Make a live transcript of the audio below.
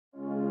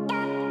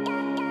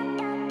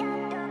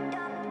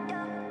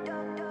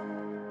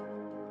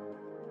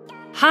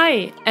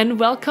Hi, and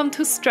welcome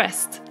to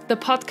Stressed, the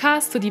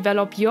podcast to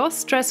develop your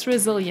stress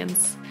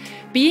resilience.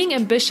 Being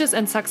ambitious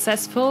and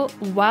successful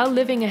while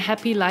living a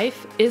happy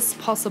life is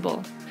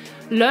possible.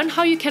 Learn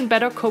how you can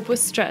better cope with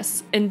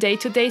stress in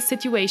day-to-day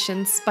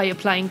situations by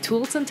applying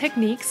tools and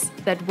techniques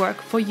that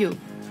work for you.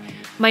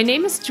 My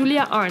name is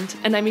Julia Arndt,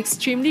 and I'm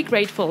extremely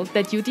grateful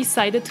that you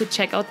decided to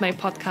check out my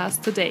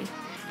podcast today.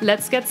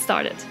 Let's get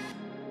started.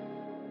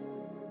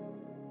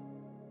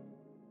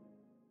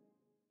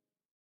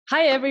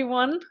 Hi,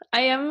 everyone.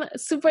 I am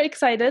super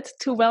excited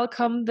to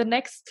welcome the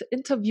next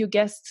interview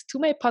guest to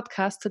my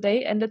podcast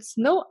today, and it's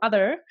no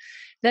other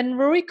than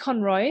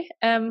Ruairi,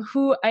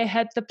 who I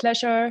had the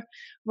pleasure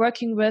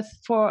working with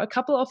for a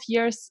couple of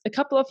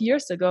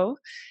years ago.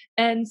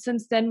 And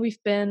since then,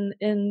 we've been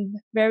in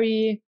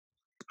very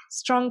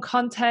strong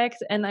contact,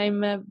 and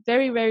I'm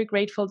very, very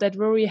grateful that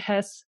Ruairi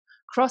has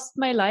crossed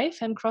my life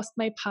and crossed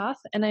my path,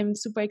 and I'm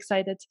super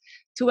excited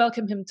to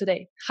welcome him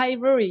today. Hi,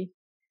 Ruairi.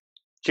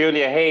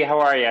 Julia, hey, how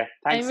are you?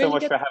 Thanks really so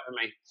much for having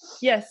me.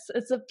 Yes,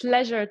 it's a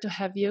pleasure to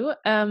have you.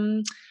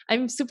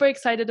 I'm super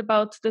excited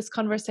about this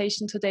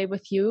conversation today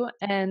with you.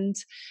 And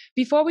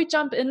before we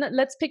jump in,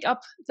 let's pick up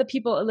the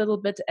people a little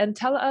bit and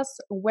tell us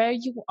where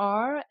you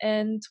are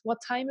and what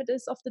time it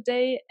is of the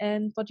day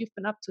and what you've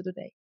been up to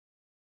today.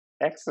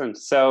 Excellent.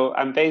 So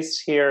I'm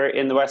based here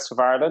in the west of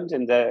Ireland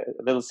in the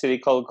little city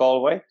called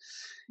Galway.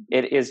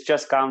 It is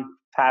just gone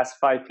past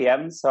 5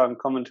 p.m. So I'm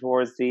coming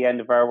towards the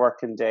end of our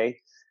working day.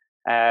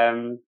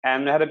 And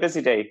I had a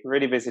busy day,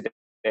 really busy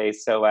day.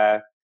 So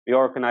we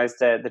organised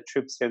the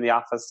troops here in the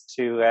office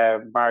to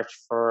march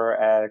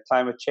for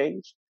climate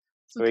change.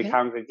 So we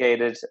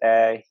congregated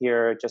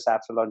here just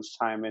after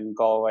lunchtime in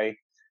Galway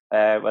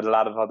with a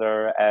lot of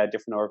other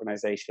different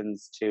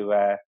organisations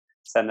to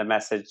send a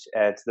message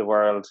to the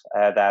world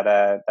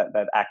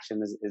that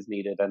action is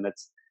needed. And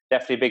it's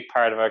definitely a big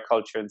part of our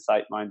culture in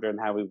SiteMinder and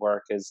how we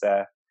work is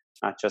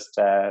not just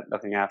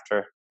looking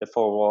after the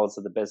four walls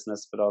of the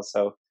business, but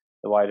also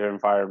the wider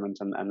environment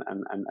and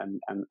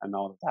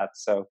all of that.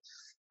 So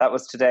that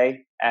was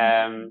today.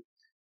 Wrapping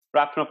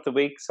up the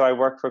week. So I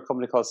work for a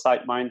company called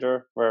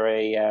SiteMinder. We're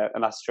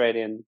an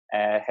Australian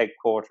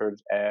headquartered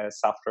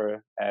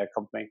software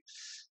company.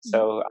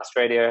 So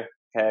Australia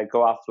go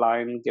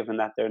offline, given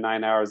that they're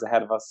 9 hours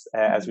ahead of us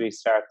as we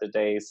start the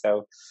day.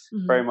 So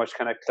very much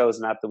kind of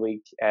closing out the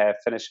week,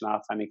 finishing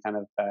off any kind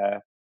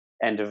of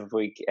end of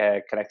week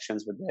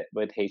connections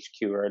with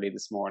HQ early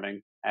this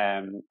morning,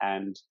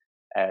 and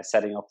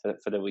setting up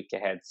for the week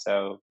ahead.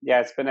 So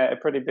yeah, it's been a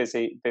pretty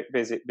busy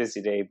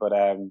day, but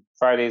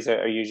Fridays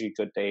are usually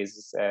good days.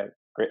 It's a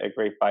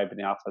great vibe in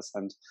the office,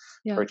 and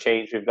for a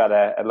change, we've got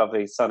a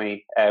lovely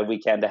sunny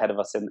weekend ahead of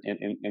us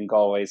in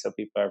Galway, so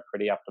people are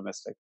pretty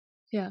optimistic.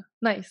 Yeah,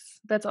 nice.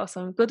 That's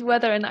awesome. Good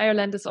weather in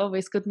Ireland is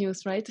always good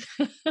news, right?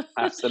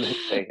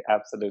 Absolutely.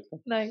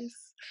 Nice.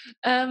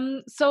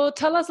 So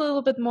tell us a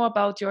little bit more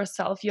about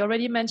yourself. You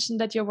already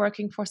mentioned that you're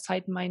working for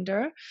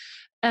SiteMinder.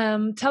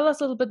 Tell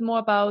us a little bit more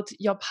about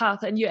your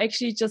path. And you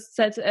actually just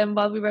said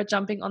while we were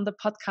jumping on the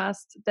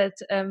podcast that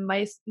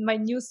my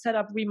new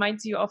setup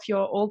reminds you of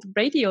your old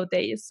radio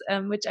days,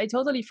 which I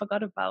totally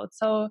forgot about.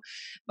 So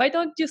why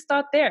don't you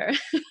start there?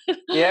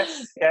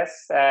 Yes.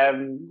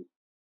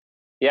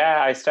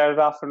 Yeah, I started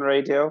off on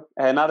radio,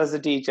 not as a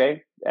DJ.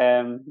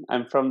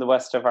 I'm from the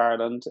west of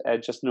Ireland,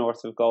 just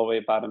north of Galway,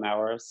 about an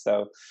hour.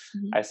 So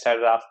I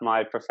started off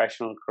my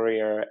professional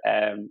career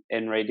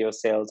in radio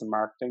sales and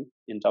marketing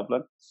in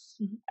Dublin.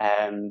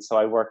 So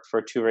I worked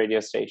for 2 radio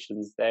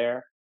stations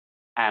there.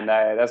 And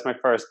that's my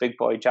first big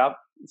boy job.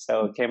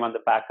 So it came on the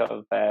back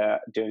of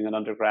doing an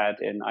undergrad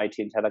in IT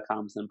and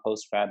telecoms and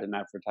postgrad in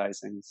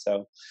advertising.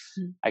 So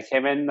I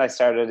came in, I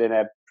started in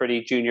a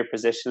pretty junior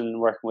position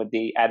working with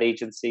the ad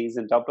agencies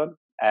in Dublin.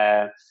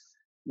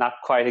 Not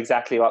quite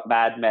exactly what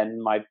Mad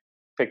Men might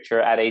picture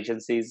ad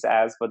agencies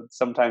as, but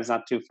sometimes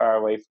not too far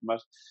away from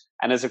it.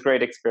 And it's a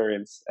great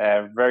experience,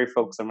 very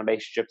focused on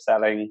relationship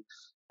selling,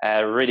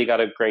 really got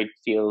a great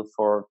feel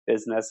for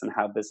business and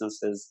how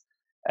businesses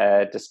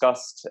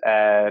discussed,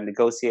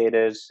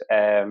 negotiated,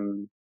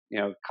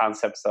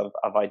 concepts of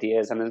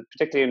ideas, and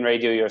particularly in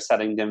radio, you're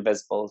selling the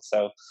invisible.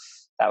 So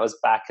that was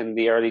back in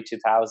the early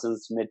 2000s to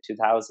mid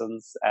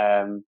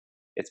 2000s.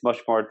 It's much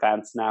more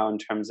advanced now in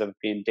terms of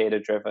being data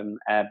driven,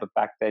 but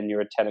back then you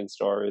were telling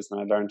stories, and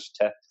I learned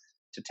to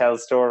tell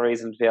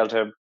stories and to be able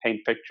to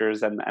paint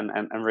pictures and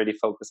really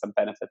focus on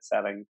benefit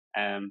selling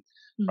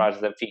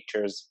rather than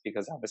features,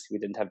 because obviously we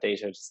didn't have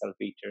data to sell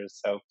features.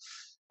 So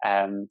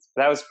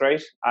that was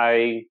great.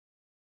 I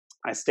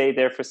stayed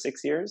there for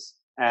 6 years,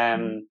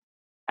 and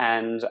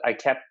I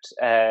kept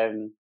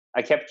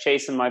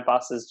chasing my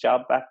boss's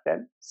job back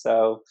then.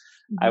 So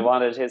I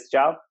wanted his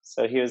job.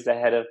 So he was the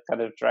head of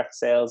kind of direct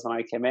sales when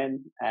I came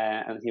in,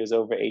 and he was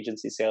over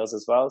agency sales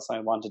as well. So I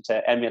wanted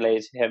to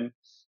emulate him,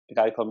 a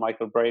guy called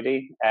Michael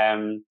Brady.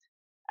 And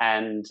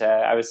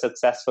I was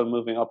successful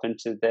moving up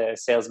into the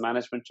sales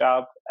management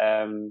job.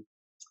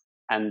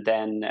 And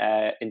then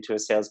into a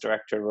sales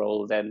director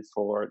role then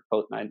for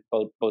both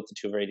the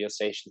 2 radio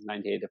stations,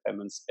 98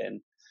 FM and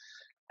Spin.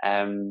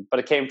 But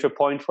it came to a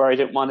point where I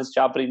didn't want his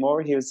job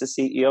anymore. He was the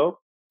CEO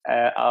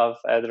of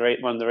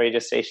one of the radio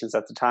stations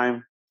at the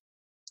time,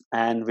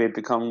 and we'd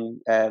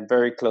become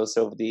very close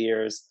over the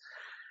years.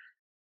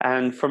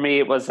 And for me,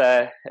 it was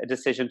a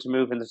decision to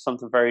move into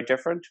something very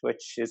different,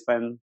 which is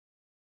when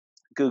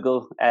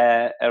Google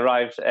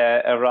arrived,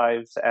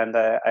 and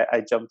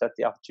I jumped at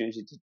the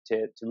opportunity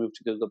to move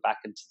to Google back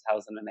in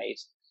 2008.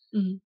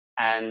 Mm-hmm.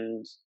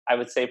 And I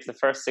would say for the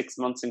first 6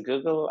 months in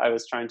Google, I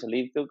was trying to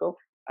leave Google.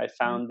 I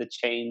found the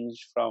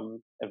change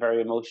from a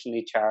very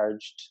emotionally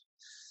charged,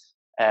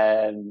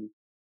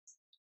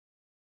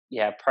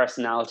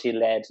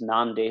 personality-led,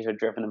 non-data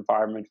driven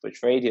environment, which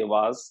radio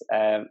was.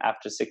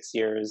 After 6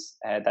 years,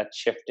 that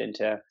shift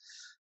into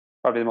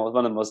probably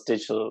one of the most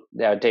digital,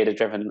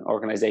 data-driven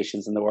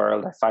organizations in the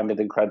world, I find it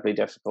incredibly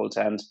difficult.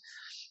 And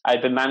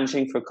I'd been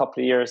managing for a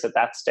couple of years at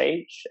that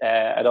stage.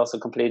 I'd also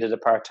completed a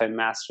part-time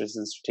master's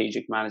in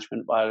strategic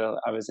management while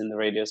I was in the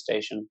radio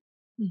station.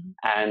 Mm-hmm.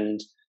 And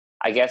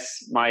I guess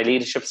my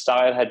leadership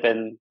style had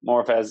been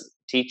more of as a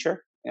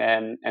teacher.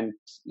 And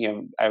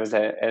I was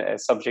a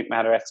subject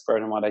matter expert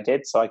in what I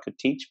did, so I could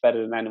teach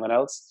better than anyone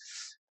else.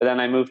 But then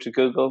I moved to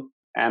Google,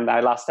 and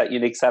I lost that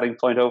unique selling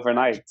point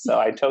overnight. So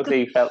I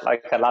totally felt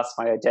like I lost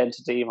my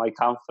identity, my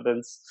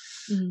confidence.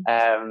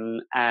 Mm-hmm.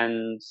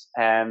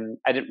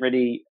 I didn't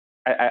really,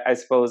 I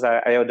suppose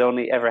I had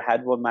only ever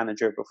had one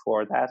manager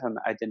before that, and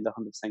I didn't 100%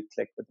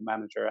 click with the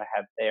manager I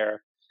had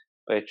there,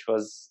 which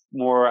was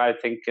more, I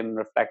think, in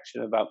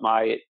reflection about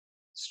my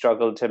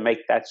struggle to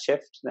make that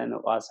shift than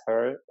it was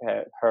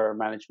her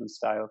management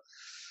style.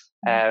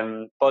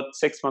 But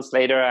 6 months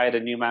later, I had a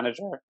new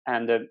manager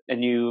and a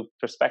new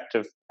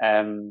perspective.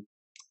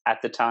 At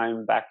the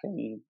time, back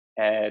in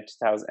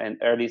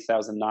early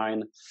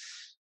 2009,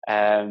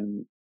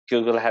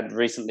 Google had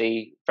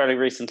fairly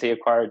recently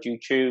acquired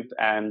YouTube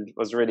and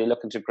was really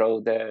looking to grow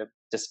the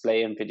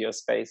display and video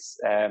space,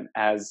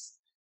 as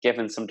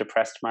given some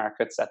depressed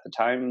markets at the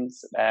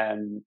times,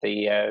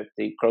 the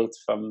growth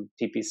from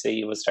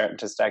PPC was starting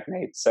to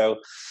stagnate. So,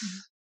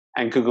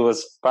 and Google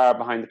was far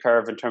behind the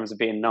curve in terms of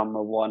being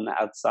number one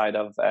outside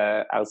of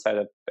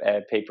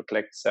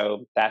pay-per-click.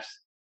 So that,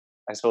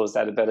 I suppose,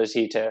 that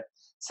ability to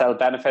sell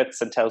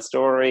benefits and tell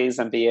stories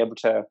and be able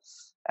to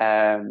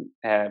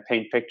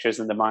paint pictures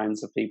in the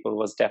minds of people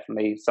was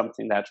definitely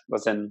something that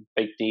was in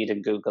big need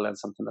in Google and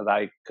something that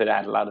I could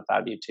add a lot of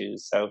value to.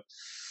 So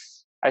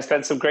I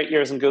spent some great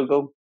years in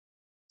Google.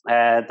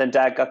 Then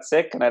Dad got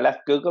sick and I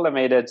left Google. I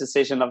made a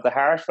decision of the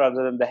heart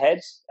rather than the head.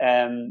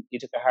 He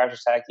took a heart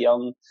attack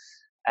young,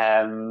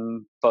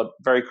 but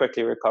very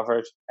quickly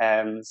recovered.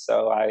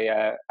 So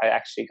I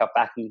actually got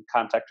back in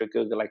contact with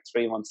Google like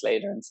 3 months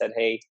later and said,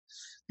 hey,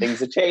 things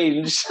have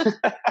changed.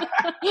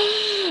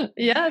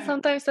 Yeah,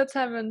 sometimes that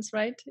happens,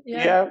 right?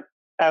 Yeah,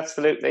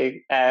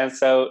 absolutely.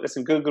 So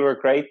listen, Google were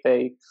great.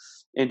 They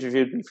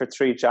interviewed me for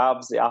 3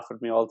 jobs. They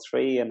offered me all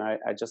 3, and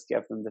I just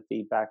gave them the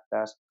feedback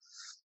that,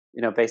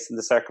 based on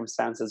the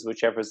circumstances,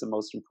 whichever is the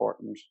most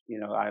important,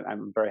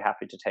 I'm very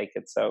happy to take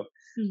it. So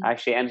I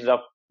actually ended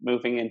up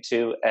moving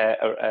into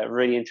a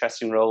really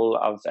interesting role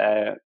of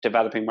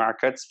developing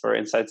markets for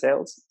inside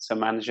sales. So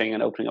managing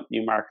and opening up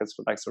new markets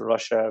with like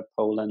Russia,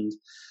 Poland,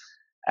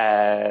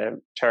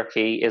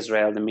 Turkey,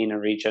 Israel, the MENA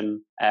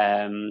region,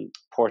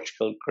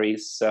 Portugal,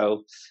 Greece.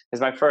 So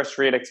it's my first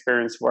real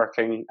experience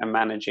working and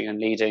managing and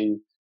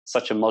leading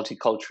such a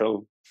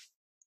multicultural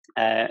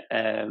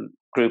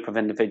group of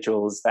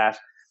individuals that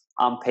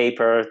on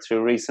paper,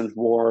 through recent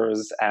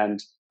wars and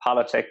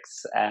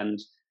politics and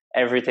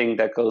everything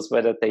that goes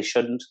with it, they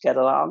shouldn't get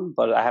along.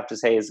 But I have to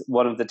say is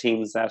one of the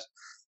teams that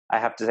I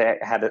have to say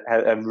had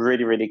a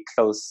really, really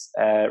close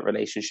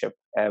relationship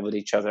with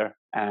each other.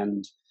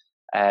 And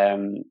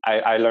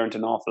I learned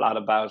an awful lot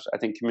about, I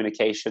think,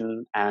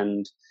 communication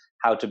and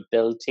how to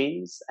build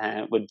teams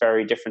with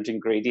very different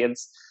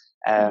ingredients,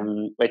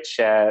 which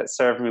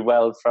served me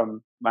well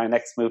from my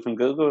next move in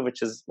Google,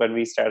 which is when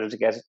we started to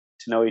get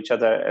to know each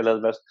other a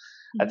little bit.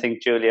 I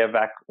think Julia,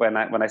 back when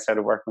I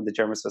started working with the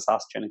German Swiss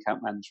Austrian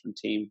account management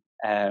team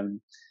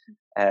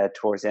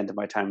towards the end of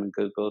my time in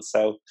Google.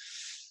 So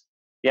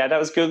yeah, that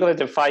was Google. I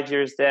did 5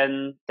 years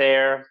then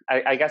there.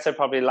 I guess I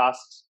probably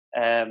lost,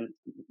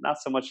 not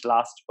so much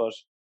lost, but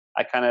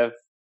I kind of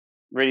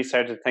really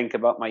started to think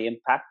about my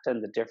impact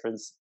and the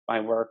difference my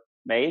work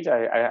made.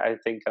 I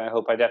think, and I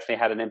hope I definitely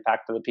had an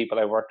impact on the people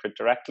I worked with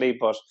directly,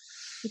 but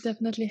you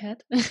definitely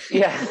had.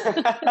 Yeah.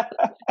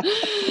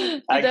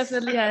 You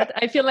definitely had.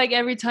 I feel like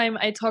every time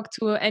I talk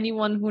to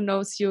anyone who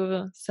knows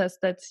you says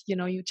that,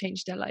 you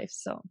changed their life.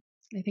 So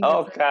I think.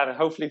 Oh God,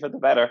 hopefully for the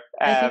better.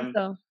 I think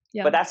so.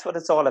 Yeah. But that's what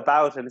it's all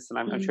about. And listen,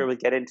 I'm sure we'll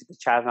get into the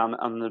chat on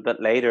a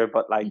bit later,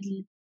 but like,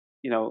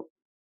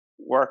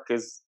 work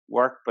is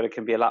work, but it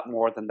can be a lot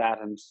more than that.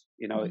 And,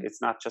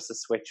 it's not just a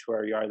switch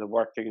where you're either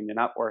working and you're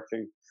not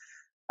working.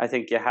 I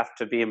think you have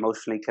to be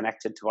emotionally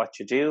connected to what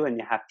you do, and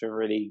you have to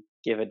really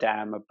give a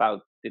damn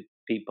about the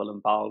people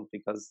involved,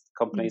 because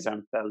companies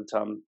aren't built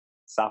on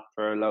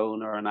software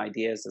alone or on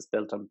ideas. It's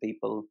built on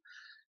people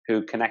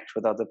who connect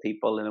with other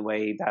people in a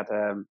way that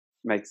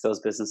makes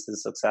those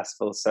businesses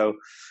successful. So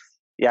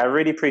I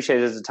really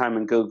appreciated the time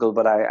in Google,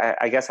 but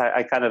I guess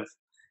I kind of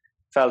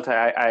felt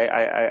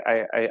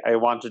I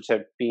wanted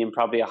to be in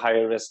probably a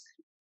higher risk,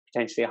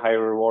 potentially a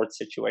higher reward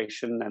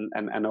situation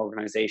and an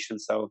organization.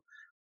 So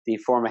the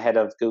former head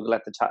of Google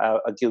at the time,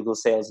 Google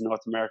Sales in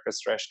North America,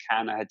 Suresh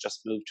Khanna, had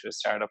just moved to a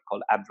startup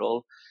called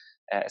Adroll,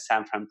 a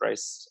San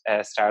Fran-based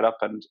startup,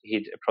 and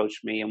he'd approached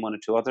me and one or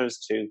two others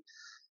to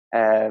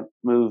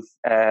move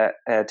to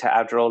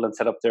Adroll and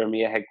set up their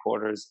EMEA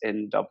headquarters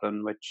in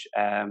Dublin, which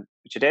I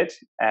did.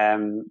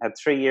 Had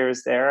 3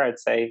 years there. I'd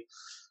say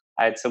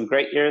I had some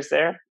great years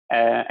there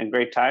and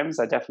great times.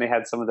 I definitely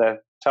had some of the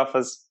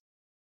toughest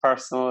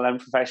personal and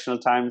professional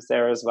times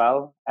there as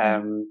well.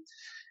 And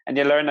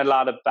you learn a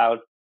lot about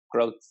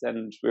growth,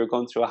 and we were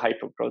going through a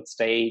hyper growth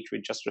stage. We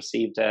just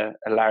received a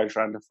large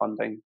round of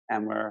funding,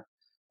 and we're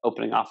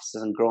opening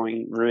offices and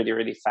growing really,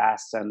 really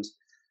fast. And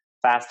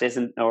fast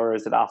isn't, nor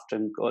is it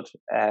often good.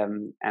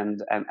 And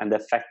the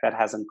effect that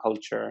has on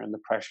culture and the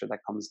pressure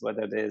that comes with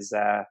it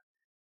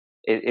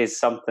is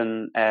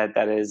something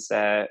that is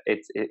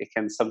it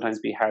can sometimes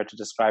be hard to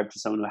describe to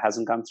someone who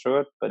hasn't gone through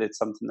it, but it's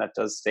something that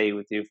does stay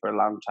with you for a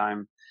long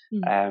time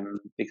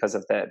because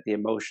of the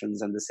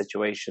emotions and the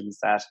situations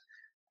that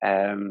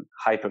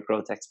hyper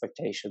growth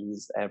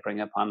expectations bring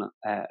upon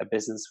a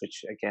business,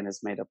 which again is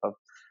made up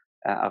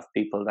of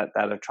people that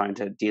are trying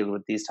to deal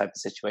with these type of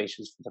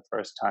situations for the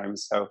first time.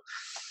 So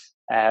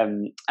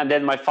and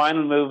then my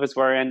final move is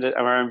where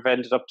I've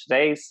ended up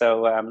today.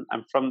 So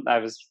I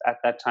was at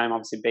that time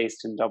obviously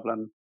based in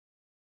Dublin.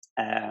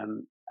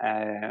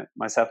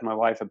 Myself and my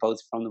wife are both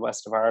from the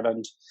west of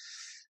Ireland.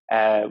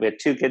 We had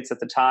 2 kids at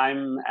the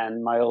time,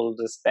 and my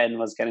oldest Ben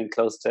was getting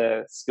close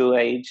to school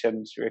age,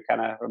 and we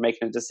were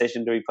making a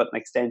decision: do we put an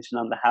extension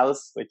on the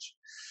house, which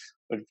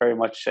would very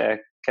much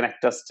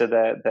connect us to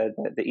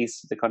the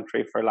east of the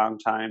country for a long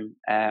time,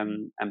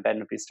 and Ben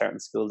would be starting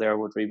school there.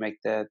 Would we make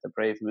the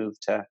brave move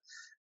to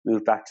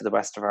move back to the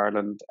west of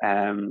Ireland,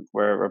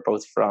 where we're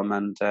both from,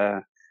 and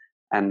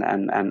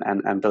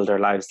build our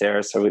lives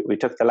there? So we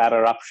took the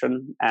latter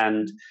option,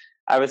 and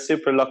I was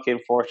super lucky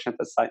and fortunate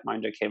that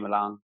SiteMinder came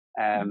along.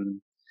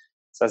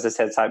 So as I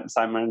said,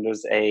 SiteMinder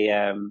is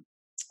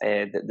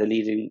the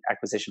leading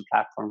acquisition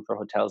platform for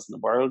hotels in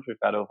the world. We've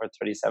got over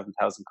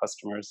 37,000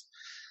 customers.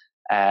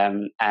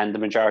 And the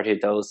majority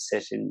of those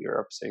sit in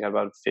Europe. So you got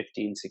about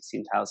 15,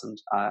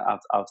 16,000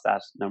 of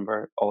that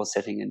number all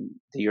sitting in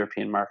the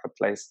European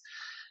marketplace.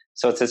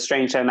 So it's a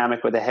strange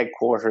dynamic where the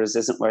headquarters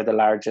isn't where the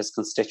largest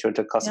constituent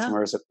of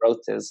customers or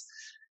growth is.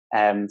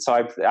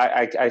 So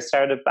I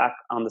started back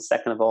on the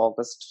 2nd of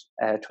August,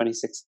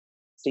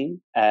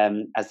 2016,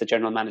 as the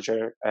general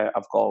manager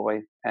of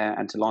Galway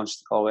and to launch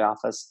the Galway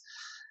office.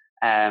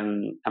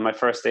 And my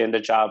first day in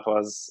the job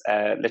was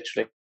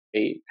literally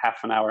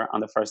half an hour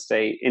on the first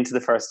day. Into the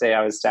first day,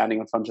 I was standing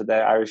in front of the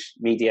Irish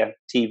media,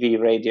 TV,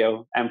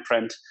 radio, and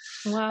print,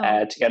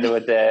 together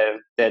with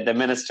the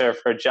Minister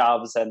for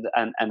Jobs and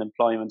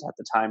Employment at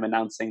the time,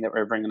 announcing that we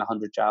were bringing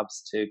 100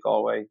 jobs to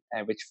Galway,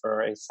 which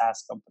for a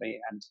SaaS company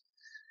and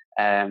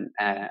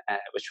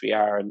which we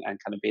are, and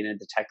kind of being in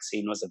the tech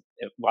scene was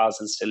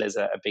and still is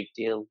a big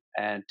deal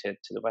to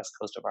the west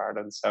coast of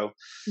Ireland. So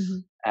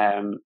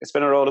it's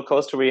been a roller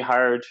coaster. We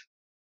hired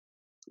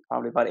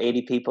probably about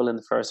 80 people in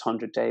the first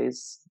 100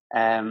 days,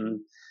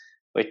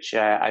 which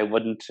I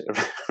wouldn't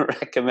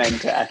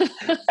recommend to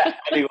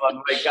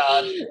anyone. My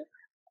God.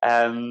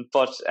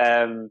 But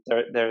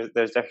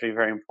there's definitely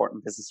very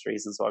important business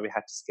reasons why we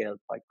had to scale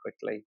quite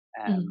quickly.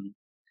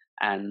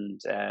 And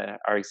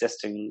our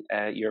existing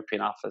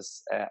European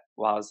office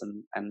was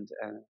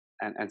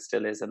and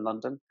still is in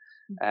London.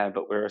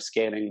 But we're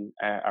scaling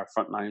our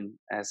frontline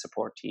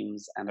support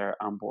teams and our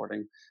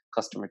onboarding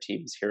customer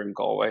teams here in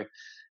Galway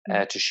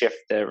to shift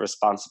the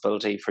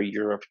responsibility for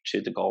Europe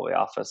to the Galway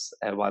office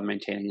while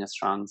maintaining a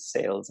strong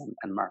sales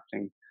and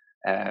marketing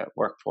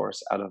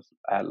workforce out of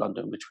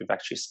London, which we've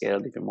actually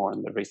scaled even more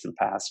in the recent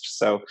past.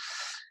 So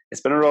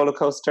it's been a roller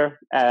coaster.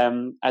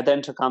 I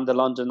then took on the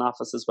London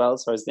office as well.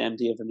 So I was the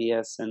MD of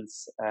EMEA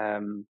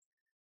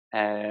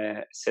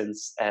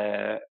since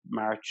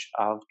March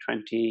of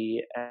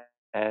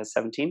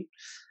 2017.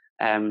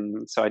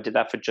 So I did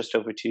that for just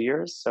over 2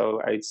 years.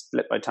 So I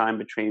split my time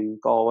between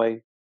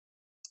Galway,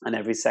 and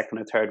every second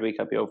or third week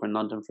I'd be over in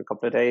London for a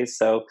couple of days.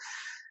 So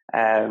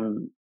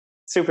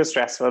super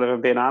stressful, if I'm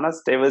being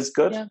honest. It was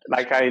good. Yeah.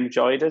 Like, I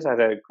enjoyed it. I had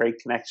a great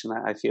connection,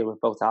 I feel, with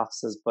both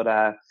offices, but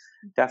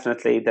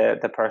definitely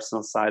the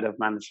personal side of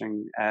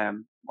managing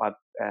what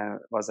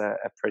was a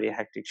pretty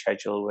hectic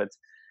schedule with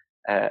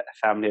a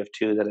family of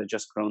 2 that had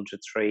just grown to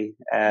 3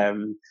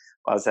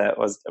 was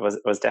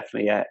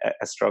definitely a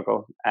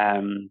struggle.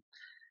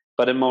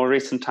 But in more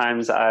recent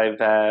times,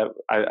 I've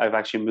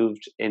actually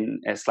moved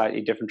in a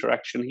slightly different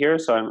direction here.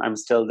 So I'm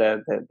still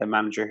the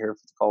manager here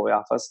for the Galway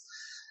office.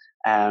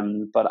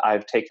 But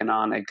I've taken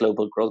on a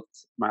global growth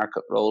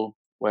market role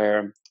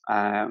where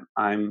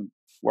I'm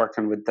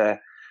working with the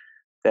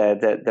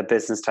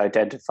business to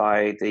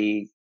identify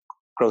the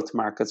growth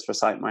markets for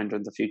SiteMinder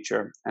in the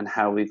future and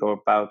how we go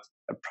about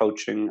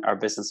approaching our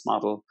business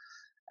model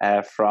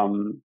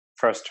from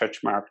first touch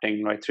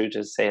marketing right through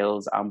to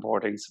sales,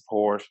 onboarding,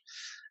 support,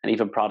 and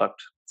even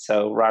product.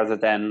 So rather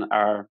than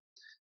our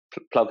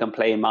plug and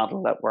play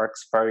model that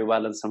works very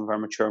well in some of our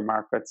mature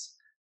markets,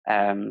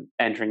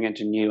 entering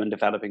into new and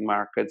developing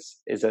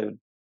markets is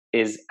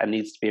and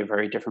needs to be a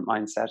very different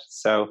mindset.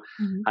 So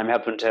I'm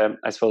helping to,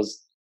 I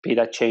suppose, be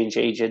that change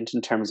agent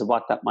in terms of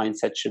what that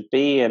mindset should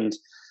be, and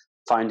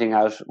finding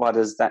out what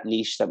is that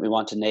niche that we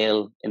want to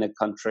nail in a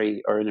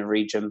country or in a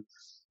region,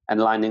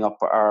 and lining up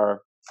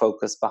our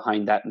focus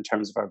behind that in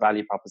terms of our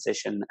value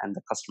proposition and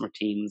the customer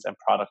teams and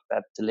product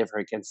that deliver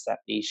against that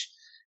niche,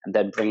 and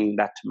then bringing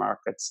that to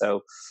market.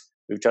 So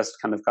we've just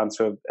kind of gone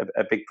through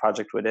a big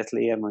project with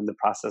Italy, and we're in the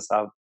process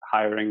of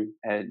hiring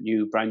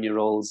brand new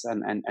roles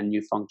and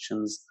new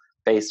functions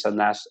based on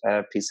that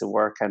piece of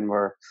work, and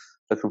we're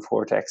looking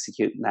forward to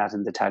executing that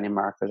in the Italian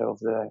market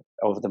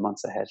over the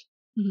months ahead.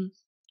 Mm-hmm.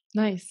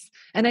 Nice.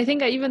 And I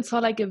think I even saw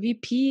like a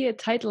VP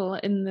title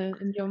in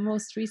your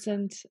most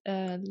recent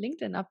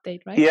LinkedIn update,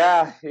 right?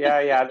 Yeah.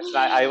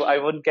 I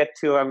wouldn't get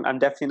to. I'm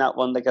definitely not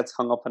one that gets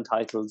hung up on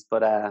titles,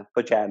 but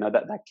yeah, no,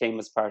 that came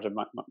as part of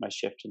my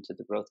shift into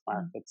the growth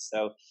market.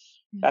 So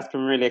that's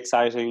been really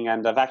exciting,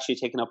 and I've actually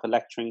taken up a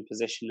lecturing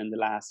position in the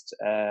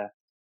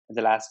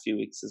last few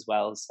weeks as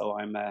well. So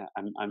I'm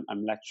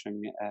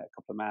lecturing a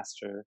couple of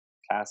master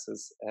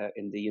classes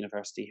in the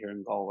university here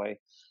in Galway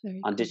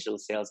on digital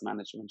sales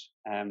management.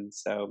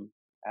 So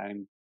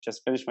I'm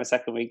just finished my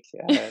second week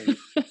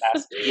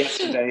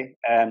yesterday,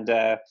 and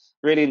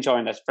really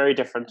enjoying it. Very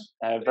different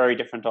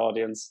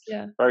audience,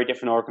 very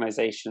different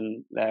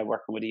organization,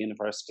 working with a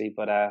university,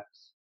 but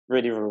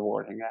really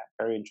rewarding,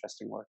 very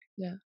interesting work.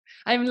 Yeah,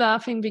 I'm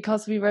laughing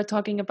because we were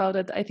talking about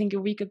it, I think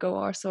a week ago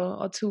or so,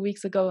 or 2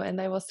 weeks ago,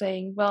 and I was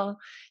saying, well,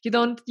 you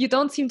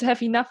don't seem to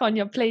have enough on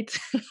your plate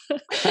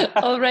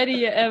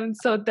already,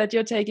 so that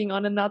you're taking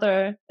on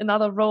another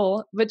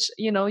role, which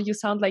you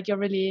sound like you're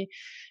really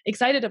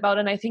excited about,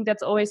 and I think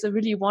that's always a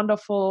really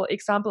wonderful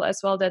example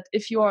as well, that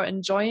if you are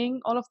enjoying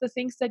all of the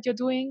things that you're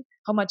doing,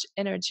 how much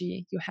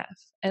energy you have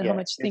and how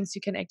much things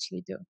you can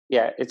actually do.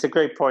 Yeah, it's a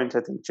great point, I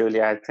think,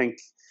 Julia.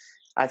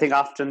 I think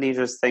often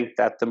leaders think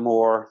that the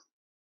more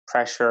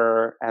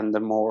pressure and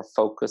the more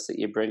focus that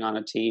you bring on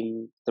a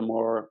team, the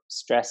more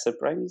stress it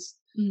brings.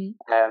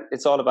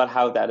 It's all about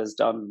how that is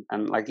done.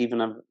 And like even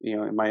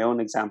in my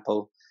own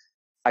example,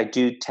 I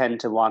do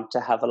tend to want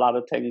to have a lot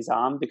of things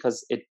on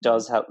because it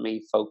does help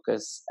me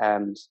focus,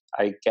 and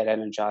I get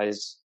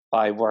energized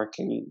by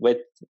working with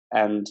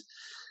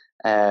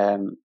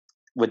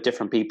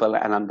different people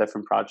and on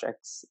different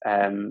projects.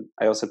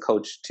 I also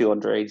coach 2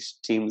 underage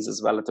teams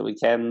as well at the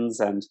weekends,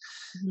 and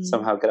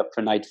somehow get up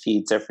for night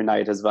feeds every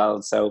night as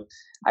well. So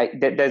I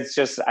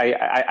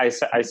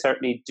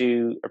certainly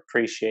do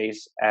appreciate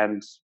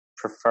and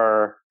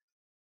prefer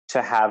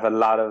to have a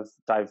lot of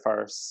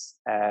diverse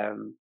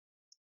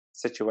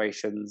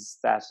situations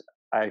that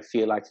I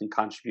feel I can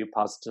contribute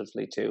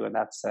positively to, and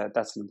that's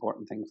an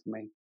important thing for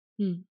me.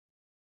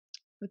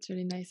 That's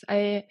really nice.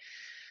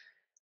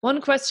 One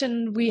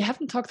question we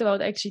haven't talked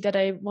about actually that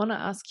I want to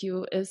ask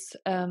you is,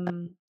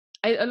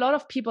 a lot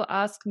of people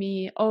ask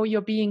me, oh,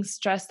 you're being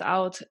stressed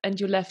out and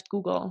you left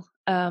Google.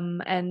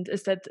 And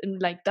is that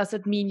does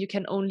it mean you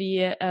can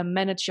only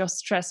manage your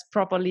stress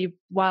properly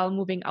while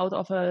moving out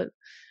of a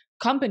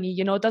company?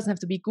 It doesn't have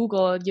to be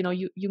Google,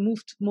 you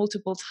moved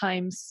multiple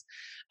times.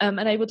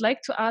 And I would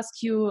like to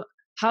ask you,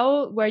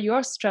 how were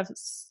your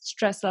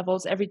stress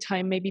levels every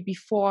time, maybe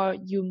before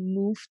you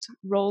moved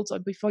roles or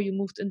before you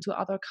moved into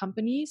other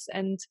companies?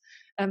 And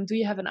do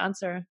you have an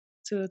answer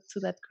to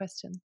that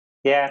question?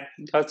 Yeah,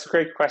 that's a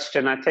great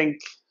question. I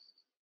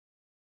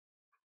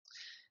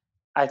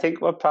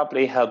think what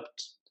probably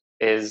helped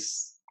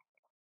is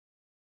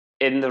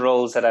in the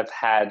roles that I've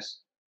had,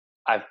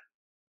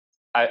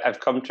 I've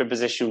come to a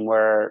position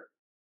where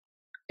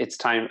it's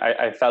time.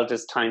 I felt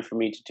it's time for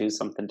me to do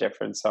something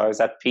different. So I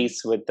was at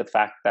peace with the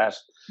fact that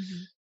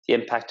the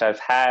impact I've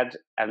had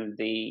and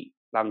the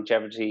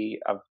longevity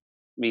of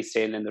me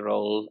staying in the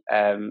role,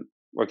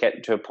 we're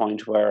getting to a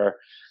point where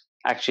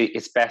actually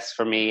it's best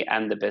for me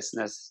and the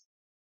business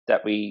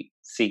that we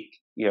seek.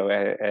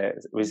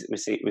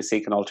 We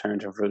seek an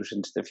alternative route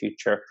into the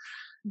future,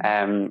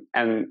 and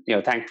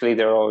thankfully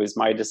they're always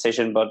my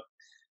decision. But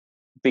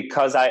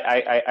because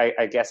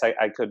I guess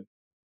I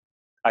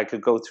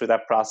could go through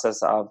that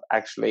process of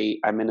actually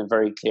I'm in a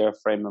very clear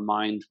frame of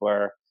mind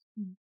where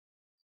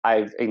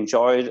I've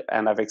enjoyed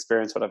and I've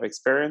experienced what I've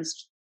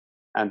experienced,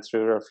 and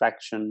through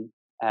reflection,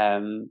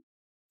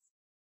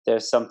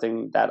 there's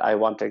something that I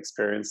want to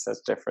experience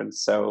that's different.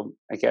 So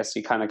I guess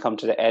you kind of come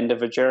to the end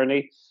of a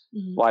journey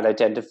while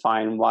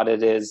identifying what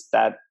it is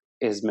that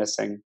is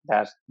missing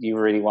that you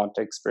really want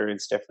to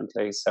experience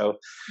differently. So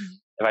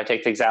if I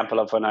take the example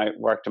of when I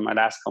worked in my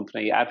last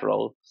company,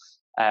 AdRoll,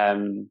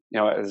 it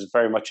was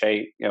very much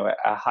a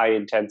high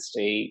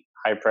intensity,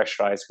 high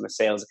pressurized kind of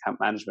sales account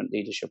management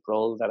leadership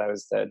role that I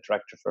was the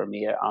director for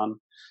EMEA on.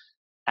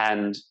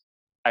 And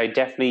I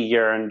definitely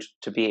yearned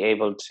to be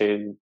able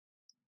to,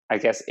 I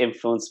guess,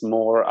 influence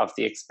more of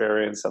the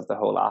experience of the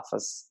whole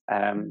office,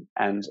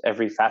 and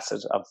every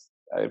facet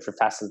every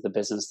facet of the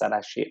business that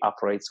actually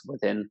operates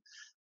within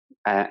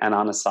and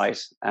on a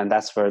site. And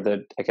that's where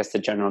the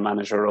general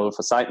manager role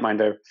for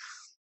SiteMinder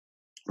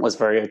was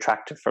very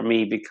attractive for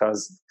me,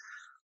 because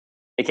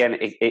again,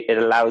 it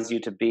allows you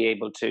to be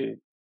able to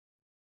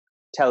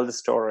tell the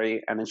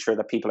story and ensure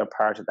that people are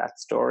part of that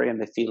story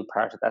and they feel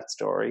part of that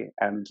story.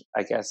 And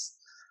I guess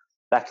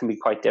that can be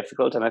quite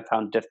difficult, and I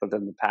found difficult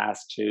in the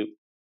past to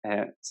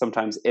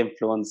sometimes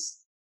influence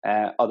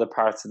other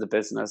parts of the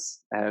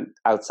business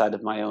outside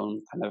of my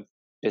own kind of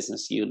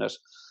business unit.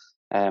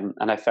 And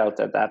I felt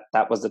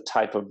that was the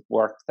type of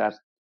work that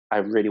I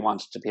really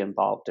wanted to be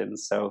involved in.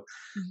 So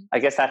I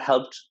guess that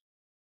helped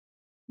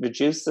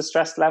reduce the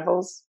stress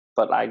levels.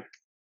 But like,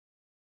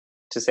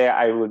 to say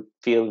I would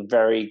feel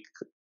very,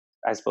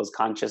 I suppose,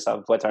 conscious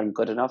of whether I'm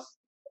good enough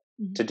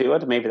to do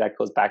it. Maybe that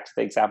goes back to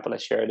the example I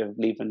shared of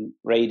leaving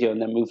radio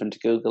and then moving to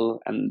Google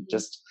and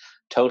just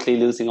totally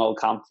losing all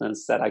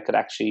confidence that I could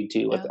actually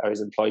do what I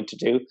was employed to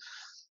do.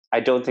 I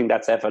don't think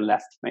that's ever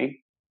left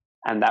me.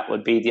 And that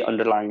would be the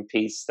underlying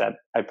piece that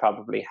I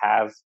probably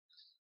have.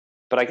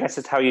 But I guess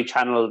it's how you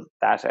channel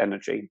that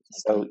energy.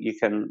 So you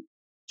can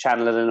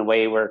channel it in a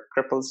way where it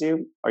cripples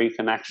you, or you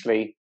can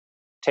actually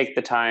take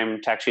the time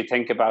to actually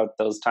think about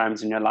those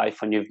times in your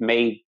life when you've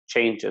made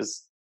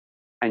changes.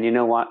 And you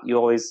know what? You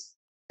always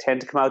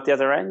tend to come out the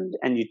other end,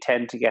 and you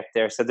tend to get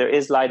there. So there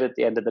is light at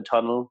the end of the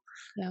tunnel,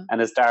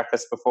 and it's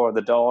darkest before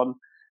the dawn,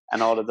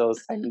 and all of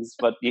those things.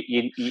 But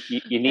you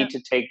need to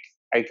take,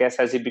 I guess,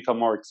 as you become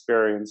more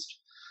experienced,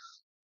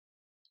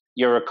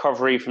 your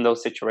recovery from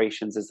those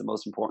situations is the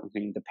most important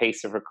thing, the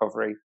pace of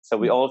recovery. So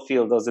we all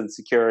feel those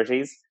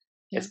insecurities.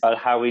 It's about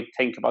how we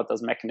think about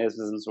those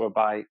mechanisms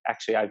whereby,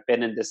 actually, I've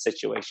been in this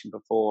situation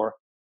before,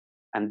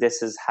 and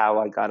this is how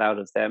I got out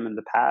of them in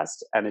the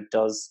past, and it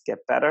does get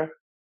better.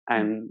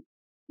 And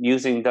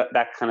using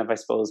that kind of, I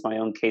suppose, my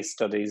own case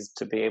studies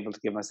to be able to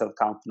give myself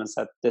confidence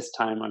that this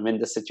time I'm in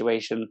this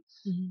situation,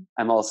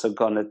 I'm also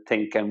going to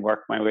think and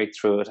work my way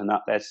through it and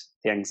not let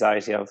the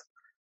anxiety of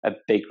a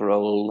big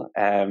role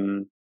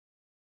and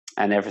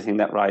everything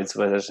that rides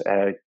with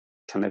it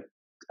kind of,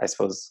 I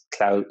suppose,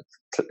 cloud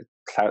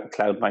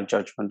my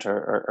judgment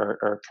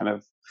or kind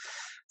of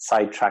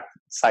sidetrack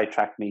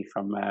me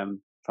from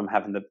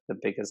having the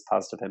biggest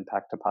positive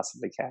impact I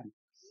possibly can.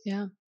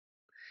 Yeah.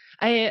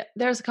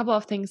 There's a couple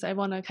of things I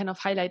want to kind of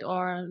highlight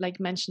or like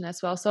mention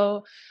as well.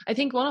 So I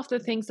think one of the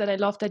things that I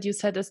love that you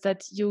said is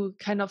that you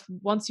kind of,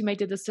 once you made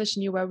the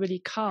decision, you were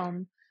really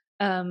calm.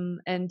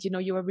 And,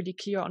 you were really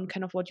clear on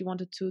kind of what you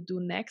wanted to do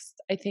next.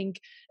 I think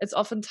it's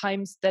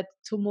oftentimes that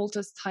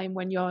tumultuous time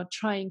when you're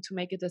trying to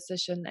make a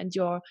decision and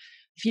you're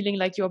feeling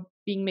like you're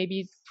being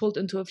maybe pulled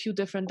into a few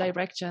different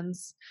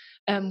directions,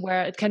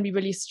 where it can be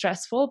really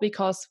stressful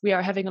because we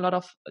are having a lot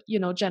of,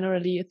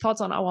 generally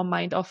thoughts on our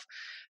mind of,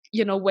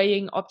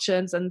 weighing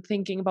options and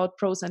thinking about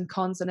pros and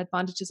cons and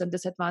advantages and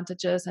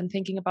disadvantages and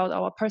thinking about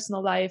our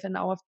personal life and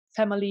our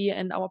family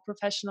and our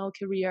professional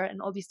career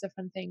and all these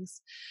different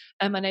things.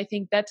 And I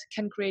think that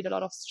can create a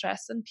lot of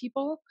stress in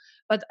people.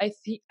 But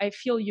I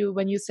feel you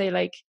when you say,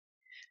 like,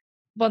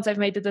 once I've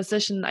made the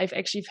decision, I've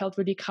actually felt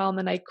really calm,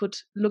 and I could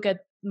look at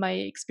my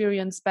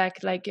experience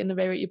back like in a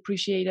very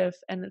appreciative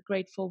and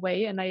grateful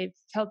way. And I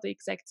felt the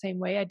exact same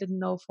way. I didn't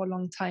know for a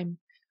long time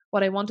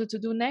what I wanted to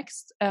do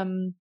next.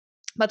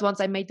 But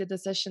once I made the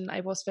decision,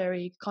 I was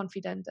very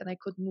confident and I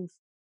could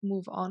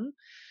move on.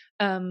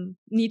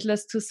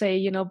 Needless to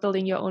say,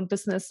 building your own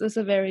business is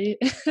a very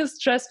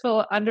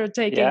stressful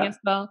undertaking as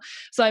well.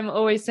 So I'm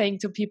always saying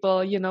to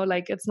people,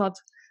 like, it's not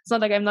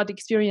like I'm not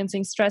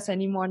experiencing stress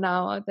anymore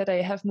now that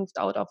I have moved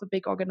out of a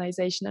big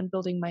organization and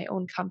building my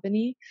own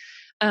company.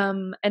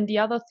 And the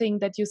other thing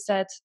that you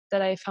said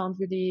that I found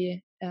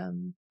really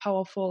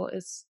powerful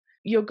is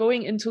you're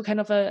going into kind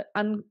of a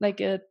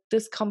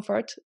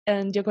discomfort,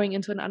 and you're going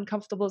into an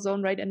uncomfortable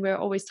zone, right? And we're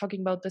always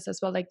talking about this as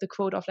well, like the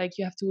quote of like,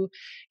 you have to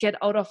get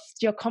out of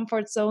your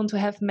comfort zone to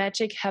have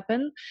magic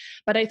happen.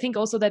 But I think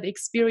also that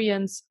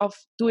experience of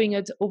doing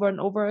it over and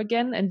over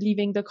again and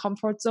leaving the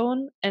comfort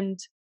zone and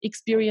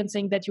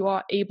experiencing that you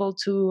are able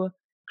to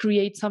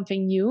create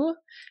something new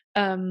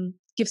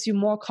gives you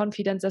more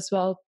confidence as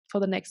well for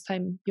the next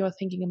time you're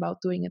thinking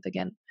about doing it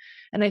again.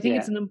 And I think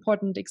it's an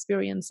important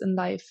experience in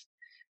life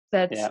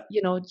that,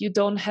 you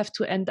don't have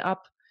to end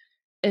up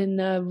in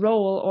a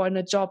role or in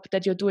a job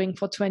that you're doing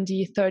for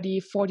 20, 30,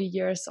 40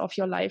 years of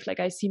your life. Like,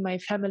 I see my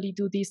family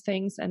do these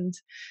things and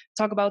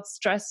talk about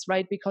stress,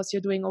 right? Because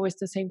you're doing always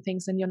the same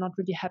things and you're not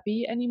really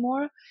happy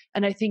anymore.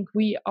 And I think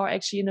we are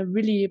actually in a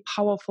really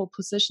powerful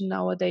position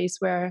nowadays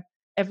where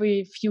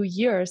every few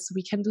years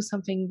we can do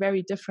something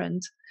very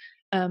different.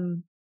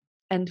 And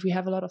we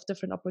have a lot of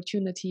different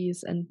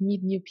opportunities and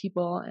meet new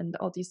people and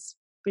all these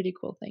really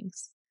cool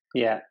things.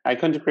 Yeah, I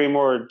couldn't agree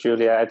more,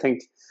 Julia. I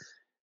think,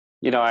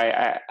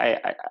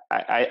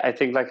 I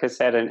think, like I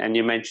said, and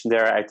you mentioned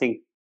there, I think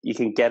you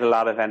can get a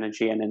lot of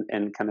energy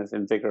and kind of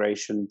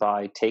invigoration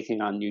by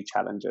taking on new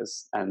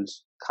challenges and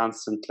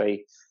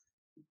constantly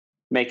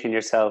making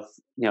yourself,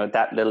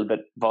 that little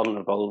bit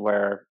vulnerable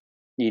where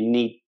you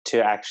need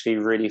to actually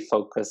really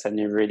focus, and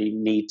you really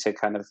need to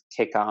kind of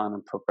kick on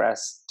and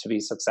progress to be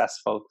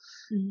successful.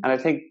 And I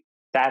think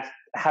that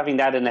having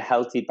that in a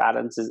healthy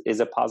balance is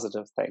a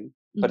positive thing,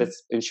 but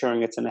it's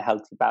ensuring it's in a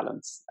healthy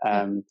balance,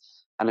 and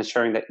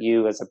ensuring that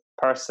you as a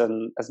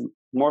person, as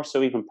more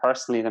so even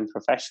personally than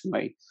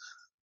professionally,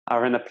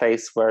 are in a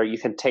place where you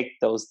can take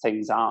those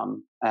things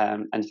on,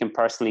 and you can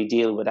personally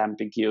deal with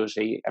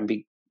ambiguity and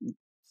be,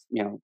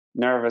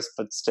 nervous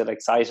but still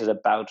excited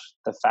about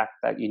the fact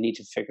that you need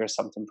to figure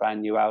something brand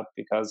new out.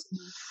 Because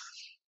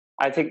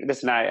I think,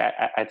 listen,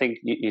 I think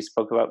you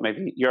spoke about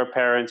maybe your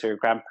parents or your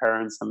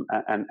grandparents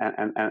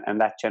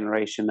and that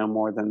generation no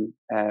more than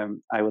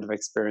I would have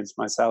experienced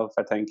myself.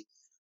 I think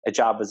a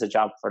job is a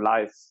job for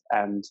life,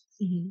 and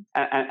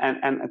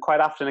quite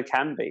often it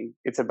can be.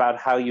 It's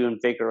about how you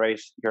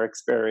invigorate your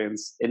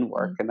experience in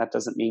work, and that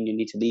doesn't mean you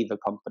need to leave a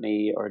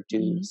company or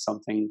do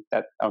something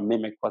that or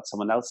mimic what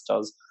someone else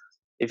does.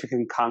 If you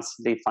can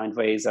constantly find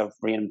ways of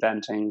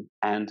reinventing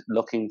and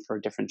looking for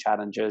different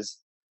challenges,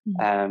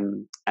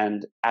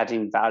 and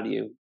adding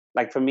value.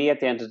 Like for me, at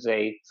the end of the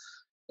day,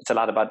 it's a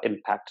lot about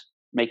impact,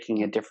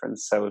 making a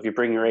difference. So if you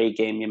bring your A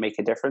game, you make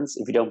a difference.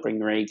 If you don't bring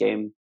your A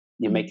game,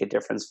 you make a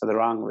difference for the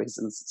wrong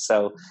reasons.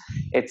 So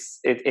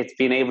it's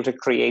being able to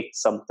create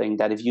something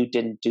that if you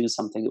didn't do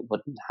something, it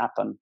wouldn't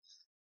happen.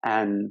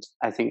 And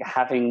I think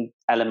having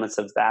elements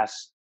of that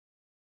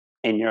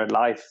in your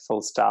life,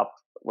 full stop,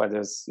 whether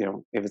it's,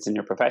 if it's in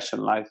your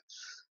professional life,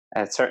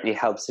 it certainly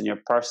helps in your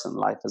personal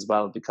life as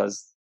well,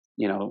 because,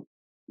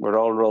 we're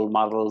all role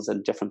models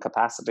in different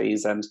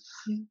capacities, and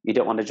you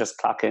don't want to just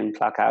clock in,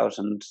 clock out,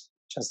 and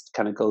just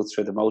kind of go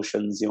through the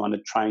motions. You want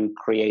to try and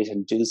create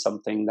and do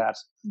something that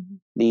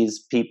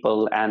leaves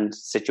people and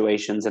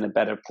situations in a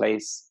better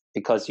place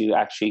because you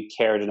actually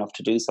cared enough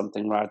to do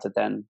something rather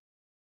than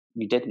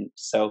you didn't.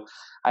 So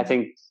I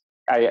think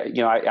I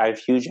have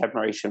huge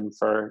admiration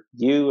for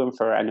you and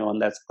for anyone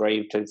that's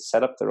brave to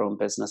set up their own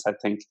business. I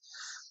think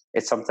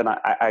it's something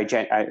I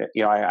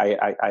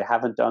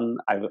haven't done.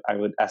 I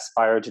would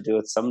aspire to do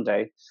it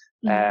someday,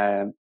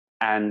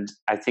 and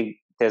I think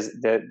there's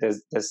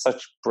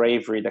such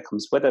bravery that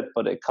comes with it,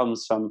 but it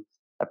comes from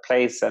a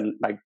place, and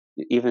like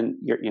even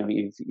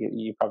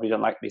you probably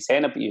don't like me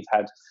saying it, but you've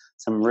had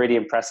some really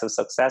impressive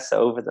success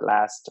over the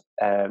last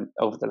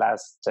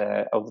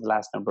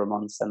number of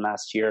months and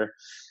last year,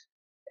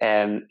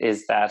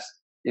 is that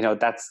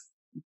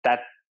that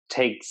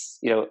takes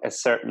a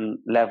certain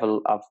level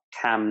of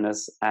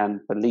calmness and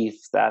belief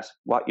that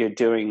what you're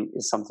doing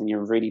is something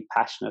you're really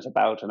passionate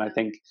about. And I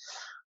think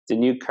the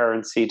new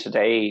currency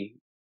today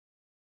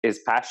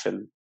is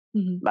passion.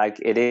 Like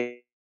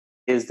it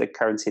is the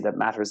currency that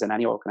matters in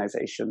any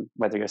organization,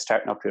 whether you're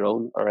starting up your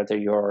own or whether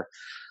you're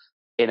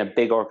in a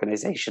big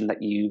organization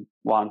that you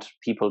want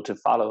people to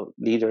follow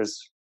leaders,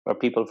 or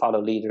people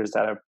follow leaders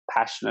that are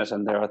passionate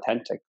and they're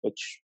authentic,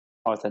 which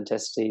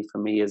authenticity for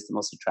me is the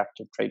most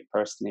attractive trait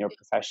personally or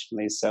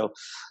professionally. So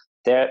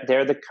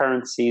they're the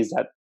currencies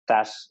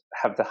that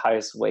have the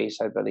highest weight,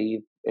 I believe,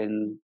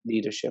 in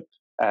leadership,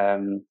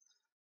 and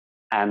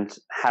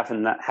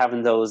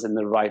having those in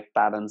the right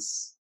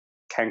balance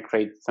can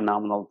create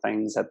phenomenal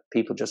things, that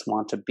people just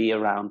want to be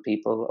around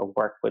people or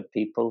work with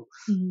people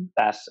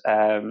that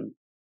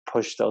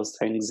push those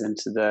things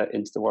into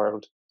the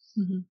world.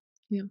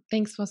 Yeah,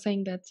 thanks for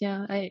saying that.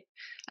 Yeah, I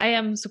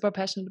am super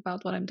passionate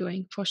about what I'm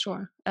doing, for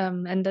sure.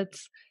 And that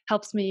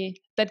helps me,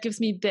 that gives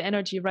me the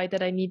energy, right,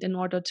 that I need in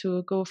order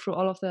to go through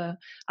all of the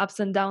ups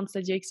and downs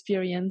that you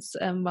experience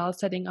while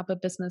setting up a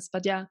business.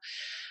 But yeah,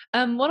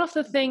 one of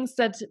the things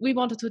that we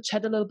wanted to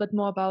chat a little bit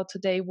more about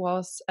today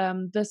was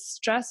the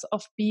stress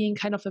of being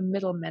kind of a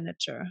middle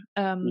manager.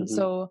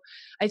 So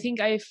I think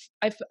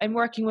I'm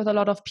working with a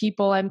lot of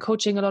people. I'm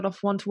coaching a lot of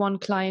one-to-one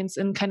clients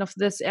in kind of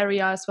this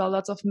area as well.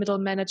 Lots of middle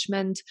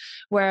management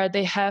where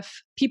they have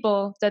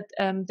people that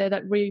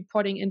they're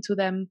reporting into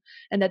them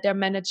and that they're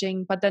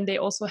managing, but then they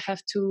also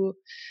have to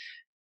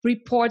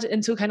report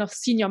into kind of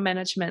senior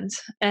management.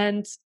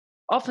 And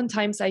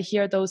oftentimes I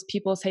hear those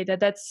people say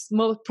that that's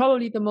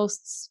probably the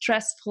most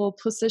stressful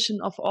position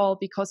of all,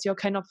 because you're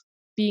kind of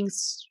being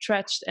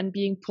stretched and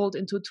being pulled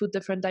into two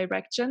different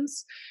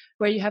directions,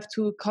 where you have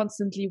to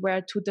constantly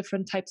wear two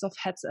different types of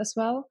hats as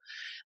well.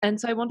 And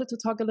so I wanted to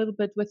talk a little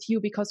bit with you,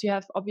 because you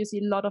have obviously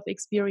a lot of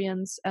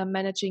experience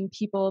managing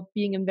people,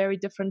 being in very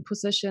different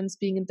positions,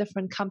 being in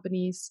different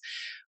companies.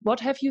 What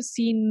have you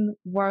seen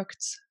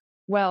worked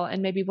well,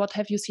 and maybe what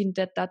have you seen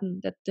that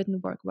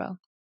didn't work well?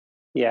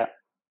 Yeah,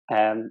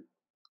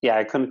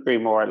 I couldn't agree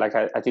more. Like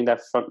I think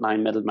that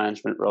frontline middle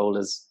management role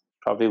is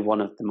probably one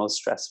of the most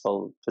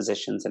stressful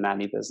positions in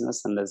any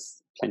business, and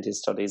there's plenty of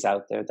studies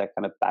out there that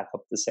kind of back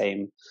up the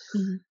same.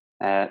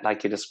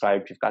 Like you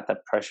described, you've got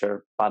that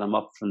pressure bottom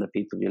up from the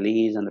people you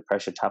lead, and the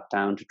pressure top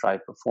down to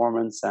drive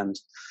performance, and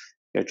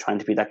you're trying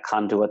to be that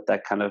conduit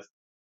that kind of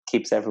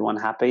keeps everyone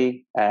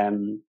happy.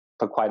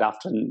 But quite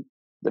often,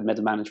 the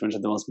middle management are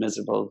the most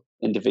miserable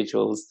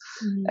individuals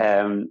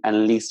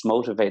and least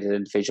motivated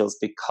individuals,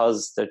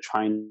 because they're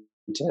trying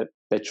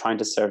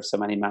to serve so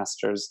many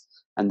masters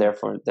and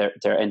therefore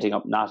they're ending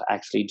up not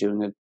actually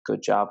doing a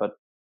good job at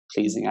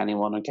pleasing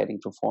anyone or getting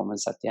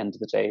performance at the end of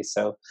the day.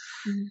 So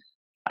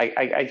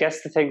I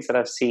guess the things that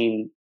I've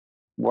seen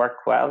work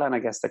well, and I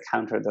guess the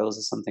counter of those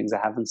are some things I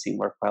haven't seen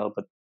work well,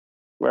 but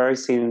where I've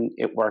seen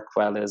it work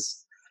well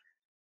is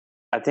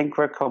I think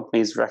where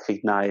companies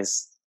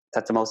recognize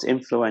that the most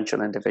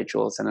influential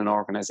individuals in an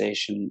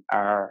organization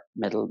are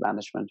middle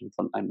management and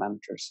frontline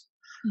managers.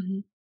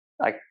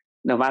 Like,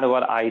 no matter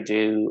what I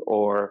do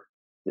or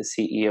the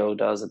CEO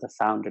does or the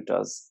founder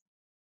does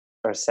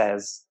or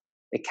says,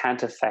 it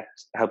can't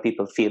affect how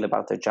people feel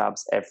about their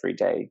jobs every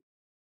day.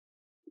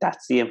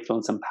 That's the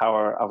influence and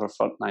power of a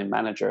frontline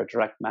manager, a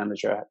direct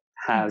manager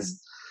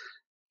has.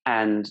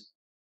 And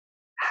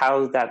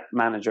how that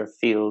manager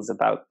feels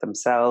about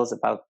themselves,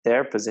 about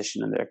their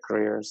position in their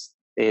careers,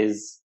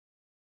 is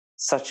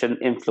such an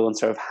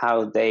influencer of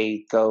how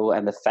they go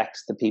and affect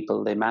the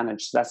people they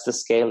manage. That's the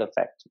scale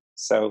effect.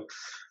 So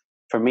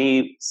for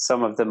me,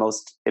 some of the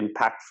most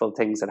impactful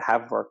things that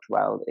have worked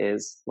well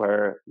is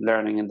where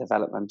learning and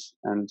development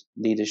and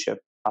leadership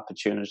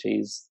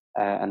opportunities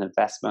and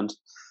investment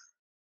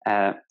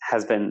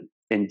has been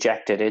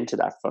injected into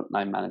that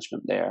frontline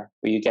management layer,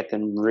 where you get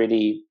them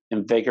really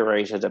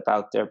invigorated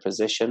about their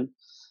position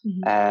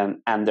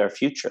and their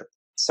future.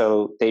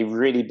 So they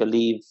really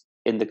believe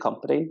in the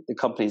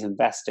company's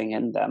investing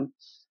in them,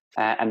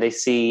 and they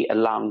see a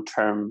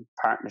long-term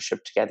partnership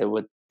together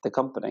with the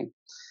company.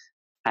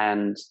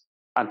 And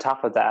on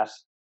top of that,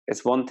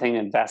 it's one thing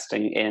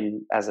investing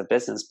in as a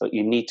business, but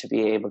you need to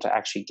be able to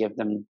actually give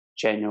them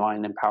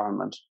genuine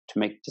empowerment to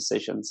make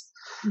decisions.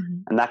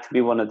 And that can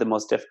be one of the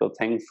most difficult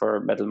things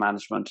for middle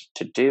management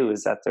to do,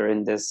 is that they're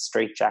in this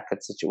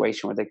straitjacket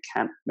situation where they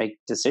can't make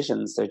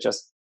decisions. They're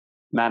just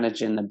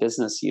managing the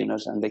business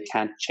unit and they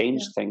can't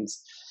change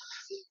things.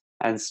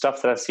 And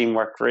stuff that I've seen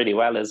work really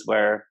well is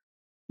where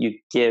you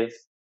give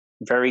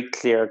very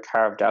clear,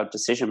 carved out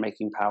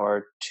decision-making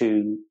power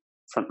to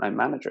frontline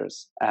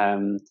managers,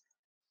 and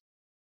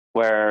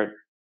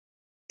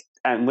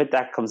with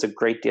that comes a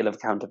great deal of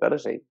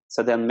accountability.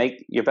 So then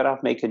you're better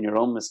off making your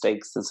own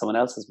mistakes than someone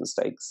else's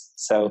mistakes.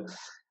 So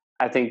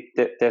I think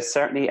that there's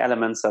certainly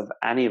elements of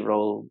any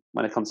role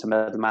when it comes to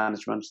middle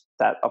management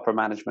that upper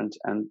management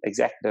and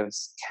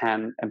executives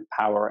can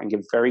empower and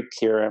give very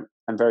clear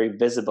and very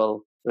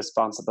visible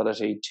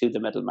responsibility to the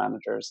middle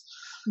managers,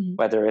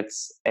 whether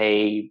it's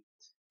a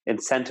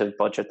incentive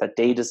budget that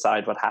they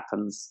decide what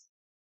happens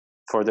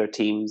for their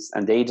teams,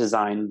 and they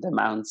design the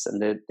amounts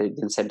and the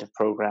incentive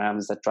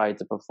programs that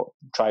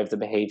drive the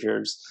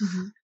behaviors,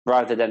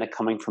 rather than it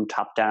coming from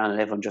top down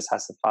and everyone just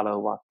has to follow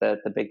what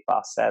the big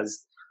boss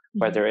says.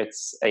 Whether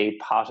it's a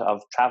pot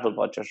of travel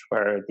budget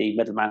where the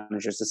middle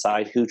managers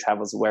decide who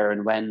travels where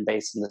and when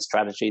based on the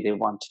strategy they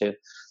want to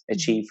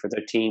achieve for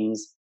their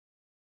teams.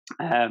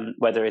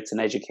 Whether it's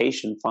an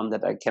education fund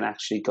that can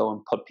actually go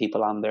and put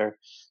people on their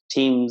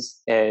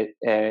teams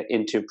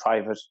into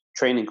private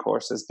training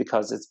courses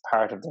because it's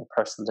part of their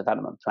personal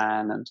development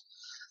plan. And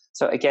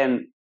so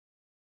again,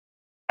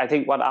 I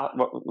think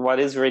what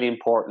is really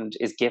important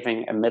is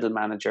giving a middle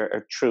manager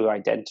a true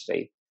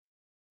identity,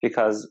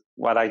 because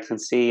what I can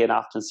see and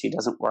often see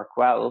doesn't work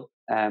well,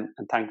 and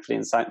thankfully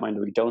in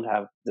SiteMinder we don't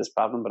have this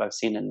problem, but I've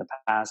seen in the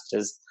past,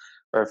 is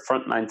where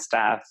frontline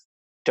staff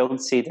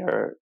don't see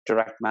their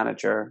direct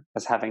manager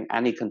as having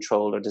any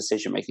control or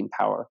decision-making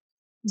power.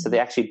 So they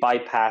actually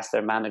bypass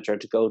their manager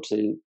to go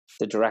to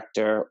the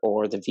director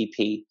or the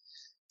VP,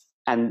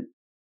 and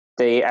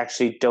they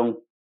actually don't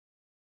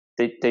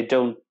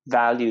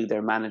value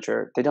their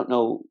manager. They don't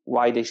know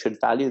why they should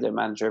value their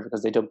manager,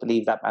 because they don't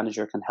believe that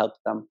manager can help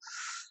them.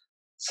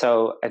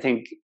 So I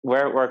think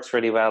where it works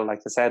really well, like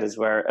I said, is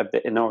where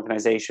an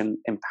organization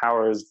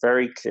empowers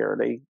very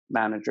clearly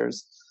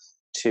managers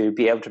to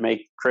be able to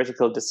make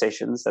critical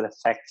decisions that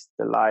affect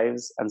the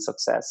lives and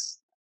success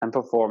and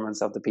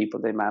performance of the people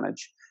they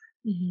manage.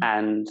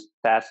 And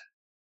that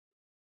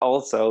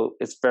also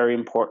it's very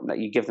important that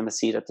you give them a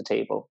seat at the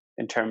table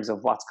in terms of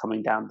what's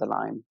coming down the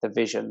line, the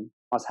vision,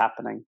 what's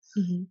happening.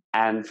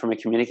 And from a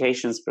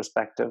communications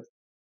perspective,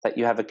 that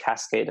you have a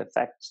cascade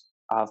effect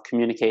of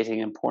communicating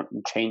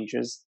important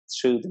changes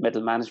through the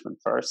middle management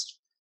first,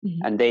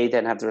 and they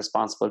then have the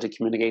responsibility to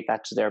communicate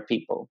that to their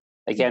people.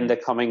 Again, they're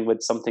coming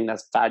with something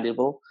that's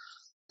valuable,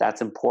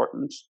 that's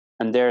important,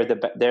 and they're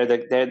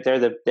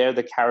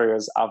the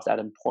carriers of that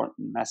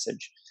important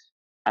message,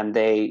 and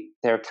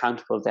they're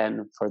accountable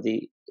then for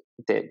the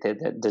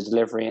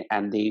delivery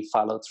and the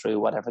follow through,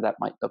 whatever that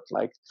might look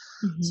like.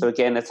 So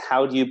again, it's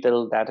how do you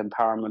build that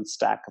empowerment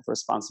stack of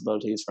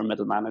responsibilities for a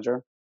middle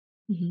manager,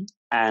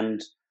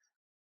 and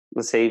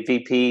let's say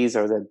VPs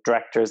or the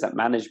directors that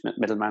manage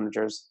middle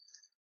managers.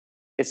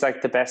 It's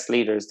like the best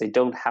leaders. They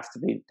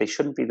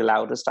shouldn't be the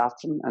loudest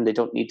often, and they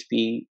don't need to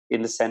be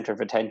in the center of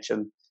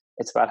attention.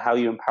 It's about how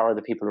you empower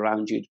the people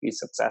around you to be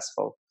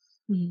successful.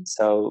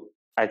 So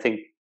I think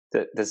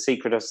the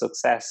secret of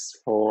success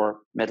for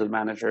middle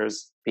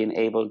managers being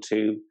able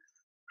to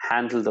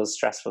handle those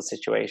stressful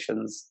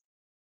situations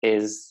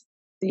is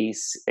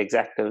these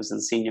executives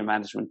and senior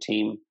management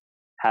team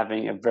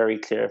having a very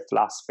clear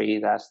philosophy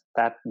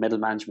that middle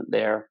management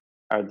there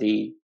are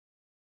the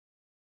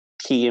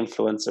key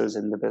influencers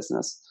in the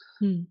business.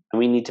 And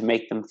we need to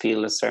make them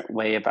feel a certain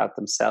way about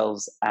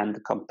themselves and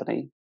the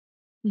company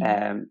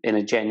in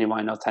a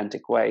genuine,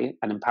 authentic way,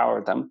 and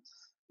empower them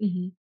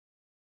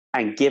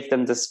and give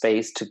them the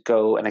space to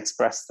go and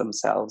express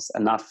themselves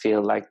and not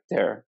feel like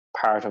they're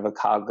part of a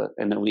cog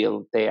in a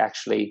wheel. They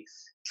actually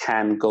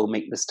can go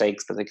make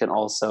mistakes, but they can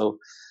also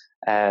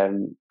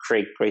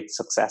create great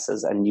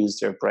successes and use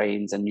their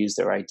brains and use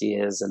their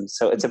ideas. And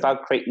so it's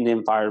about creating the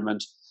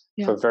environment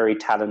for very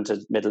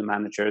talented middle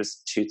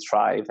managers to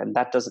thrive. And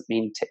that doesn't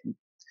mean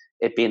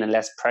it being a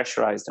less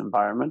pressurized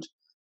environment.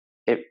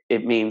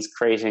 It means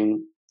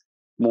creating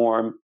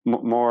more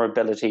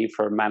ability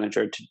for a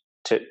manager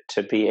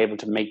to be able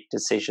to make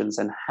decisions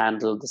and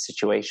handle the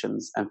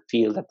situations and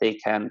feel that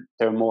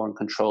they're more in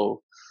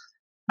control.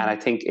 And I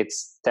think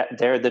it's that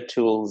they're the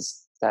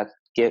tools that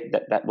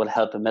will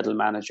help a middle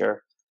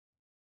manager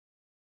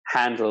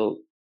handle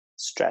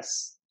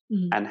stress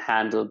and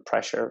handle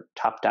pressure,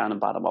 top down and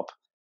bottom up,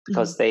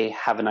 because they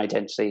have an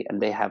identity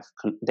and they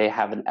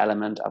have an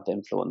element of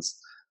influence.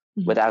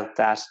 Without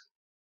that,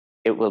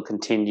 it will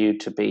continue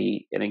to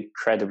be an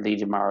incredibly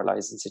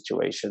demoralizing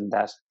situation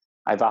that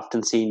I've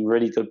often seen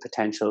really good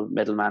potential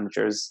middle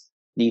managers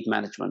leave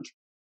management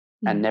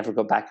and never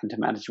go back into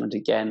management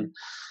again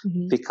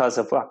because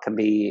of what can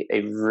be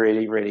a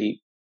really,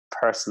 really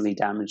personally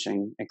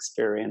damaging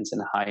experience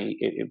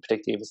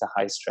particularly if it's a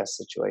high stress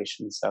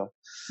situation.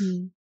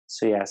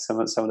 So yeah, some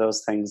of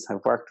those things have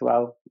worked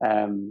well,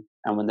 and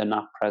when they're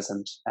not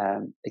present,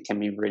 it can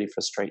be really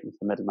frustrating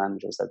for middle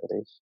managers, I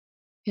believe.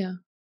 Yeah.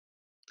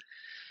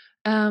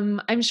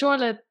 I'm sure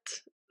that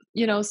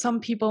some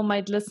people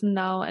might listen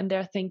now and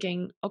they're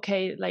thinking,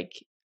 okay, like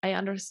I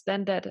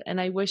understand that, and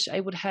I wish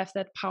I would have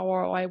that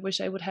power, or I wish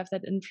I would have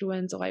that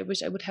influence, or I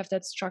wish I would have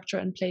that structure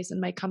in place in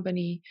my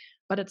company,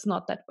 but it's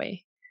not that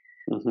way.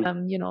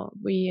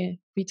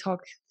 We talk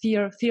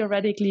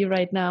theoretically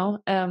right now.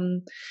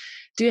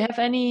 Do you have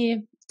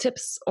any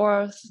tips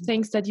or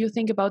things that you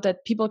think about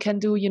that people can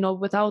do,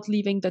 without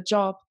leaving the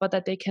job, but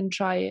that they can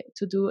try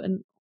to do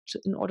in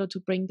order to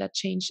bring that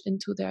change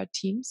into their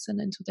teams and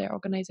into their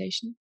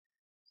organization?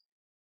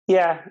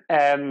 Yeah,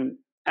 and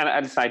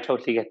I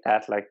totally get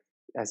that. Like,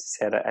 as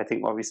you said, I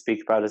think what we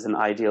speak about is an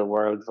ideal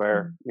world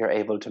where you're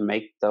able to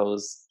make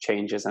those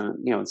changes. And,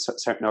 in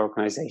certain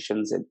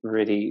organizations, it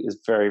really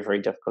is very,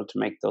 very difficult to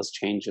make those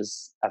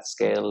changes at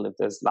scale if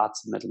there's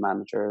lots of middle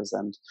managers.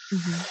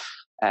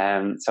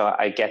 And so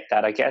I get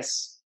that. I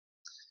guess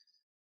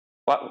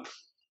what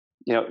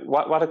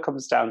it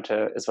comes down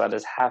to as well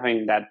is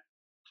having that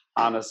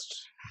honest,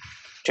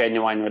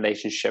 genuine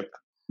relationship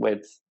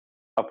with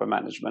upper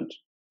management.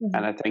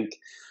 And I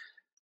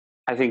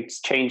think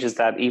changes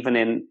that even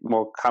in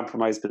more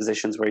compromised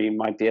positions where you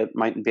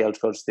mightn't be able to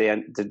go to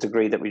the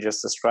degree that we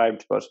just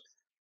described, but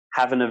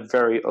having a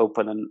very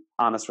open and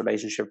honest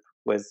relationship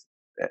with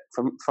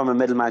from a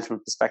middle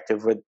management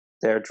perspective with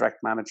their direct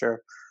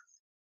manager,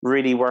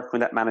 really work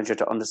with that manager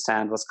to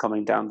understand what's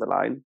coming down the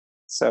line.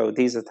 So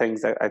these are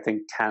things that I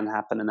think can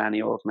happen in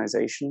any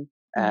organization.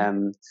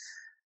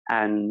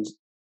 And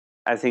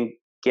I think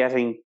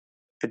getting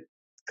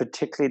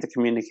particularly the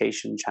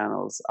communication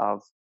channels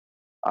of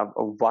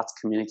what's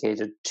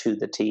communicated to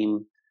the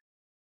team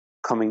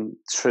coming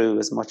through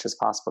as much as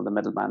possible, the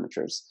middle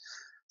managers.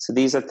 So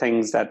these are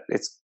things that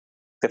it's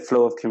the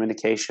flow of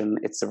communication,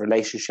 it's the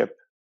relationship.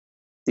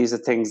 These are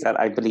things that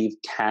I believe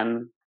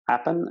can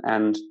happen.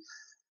 And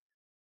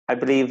I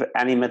believe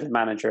any middle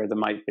manager that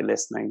might be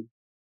listening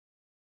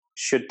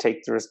should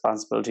take the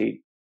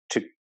responsibility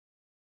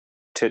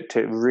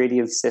to really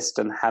insist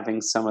on having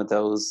some of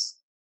those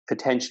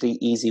potentially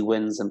easy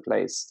wins in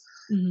place.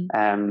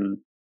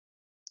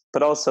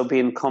 But also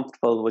being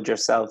comfortable with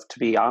yourself to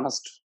be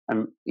honest.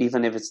 And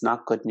even if it's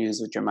not good news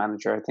with your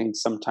manager, I think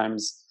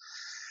sometimes,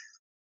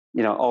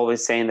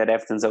 always saying that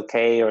everything's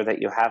okay or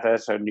that you have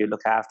it or you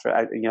look after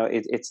it,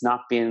 it's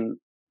not being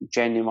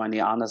genuinely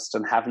honest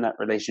and having that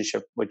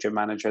relationship with your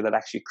manager that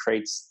actually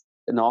creates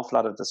an awful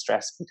lot of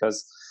distress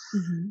because,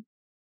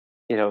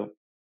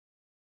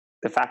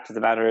 the fact of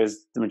the matter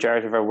is the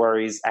majority of our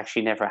worries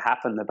actually never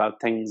happen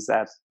about things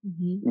that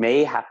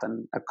may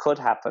happen or could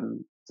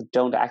happen, but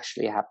don't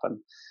actually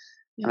happen.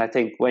 Yeah. And I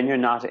think when you're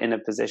not in a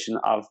position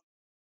of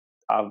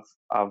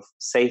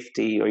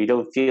safety, or you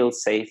don't feel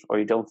safe, or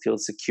you don't feel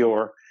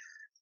secure,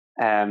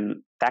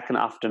 that can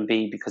often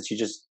be because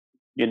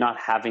you're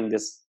not having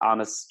this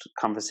honest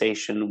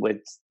conversation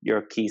with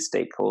your key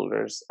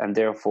stakeholders, and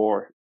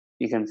therefore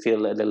you can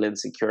feel a little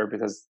insecure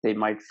because they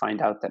might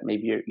find out that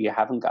maybe you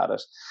haven't got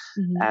it.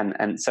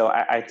 And so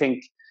I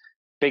think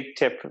big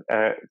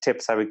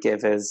tips I would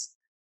give is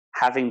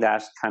having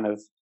that kind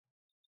of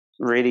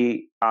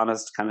really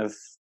honest kind of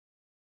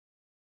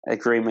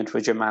agreement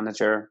with your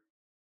manager,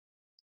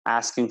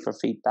 asking for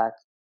feedback.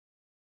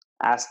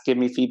 Give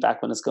me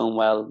feedback when it's going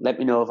well. Let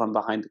me know if I'm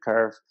behind the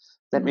curve.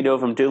 Let me know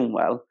if I'm doing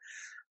well.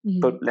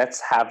 But let's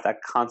have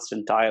that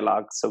constant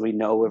dialogue so we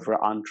know if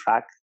we're on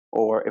track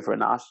or if we're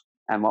not.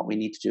 and what we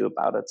need to do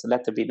about it. So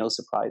let there be no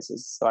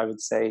surprises. So I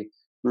would say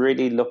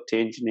really look to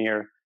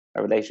engineer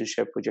a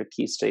relationship with your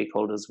key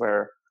stakeholders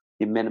where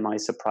you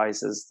minimize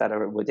surprises that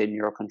are within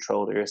your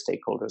control or your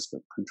stakeholders'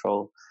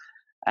 control.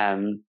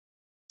 And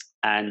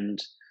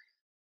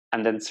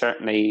then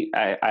certainly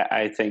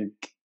I think,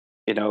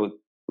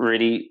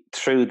 really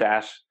through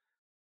that,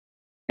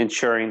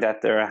 ensuring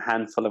that there are a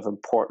handful of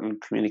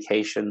important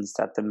communications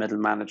that the middle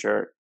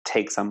manager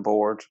takes on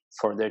board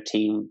for their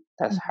team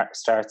that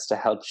starts to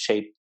help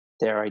shape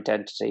their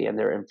identity and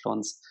their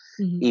influence,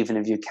 even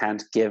if you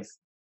can't give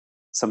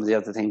some of the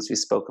other things we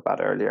spoke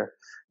about earlier.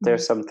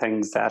 There's some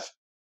things that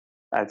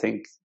I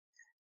think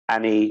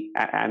any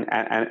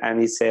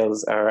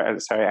sales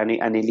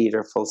any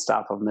leader, full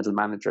stop, of middle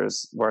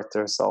managers worth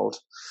their salt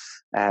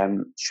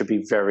should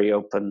be very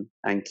open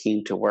and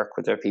keen to work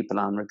with their people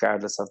on,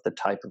 regardless of the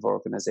type of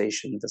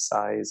organization, the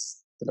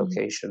size, the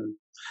location.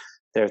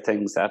 There are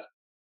things that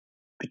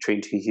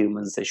between two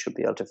humans they should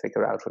be able to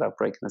figure out without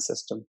breaking the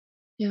system.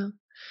 Yeah.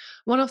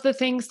 One of the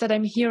things that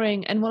I'm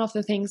hearing, and one of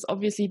the things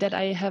obviously that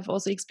I have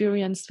also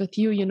experienced with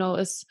you,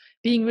 is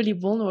being really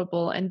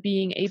vulnerable and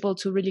being able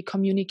to really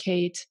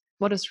communicate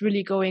what is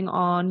really going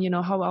on,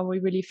 how are we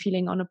really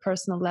feeling on a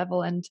personal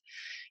level. And,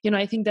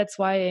 I think that's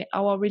why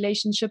our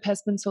relationship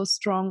has been so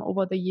strong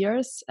over the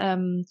years.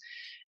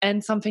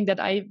 And something that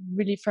I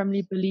really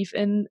firmly believe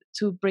in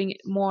to bring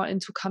more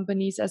into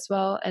companies as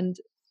well. And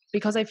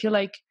because I feel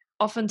like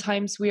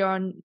oftentimes we are,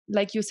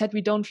 like you said,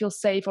 we don't feel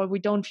safe or we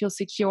don't feel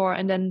secure,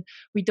 and then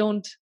we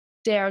don't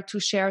dare to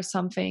share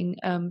something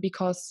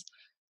because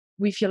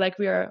we feel like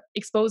we are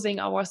exposing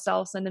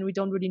ourselves, and then we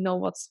don't really know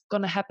what's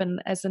going to happen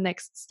as the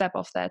next step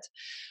of that.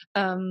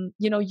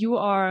 You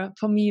are,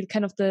 for me,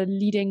 kind of the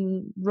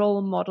leading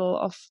role model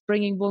of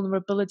bringing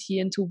vulnerability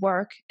into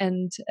work,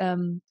 and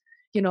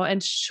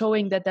and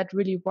showing that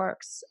really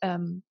works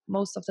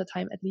most of the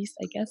time, at least,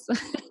 I guess.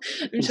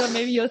 I'm sure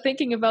maybe you're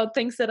thinking about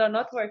things that are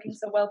not working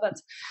so well,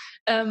 but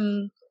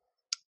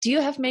do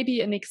you have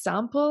maybe an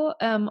example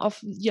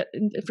of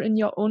in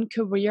your own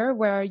career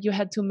where you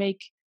had to make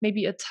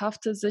maybe a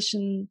tough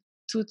decision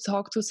to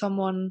talk to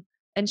someone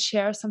and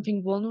share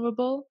something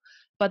vulnerable,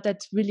 but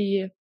that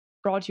really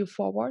brought you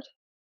forward?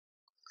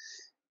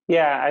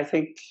 Yeah, I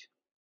think,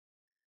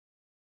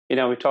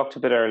 we talked a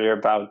bit earlier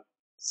about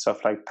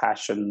stuff like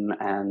passion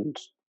and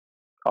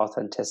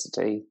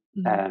authenticity.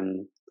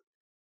 And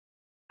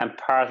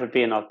part of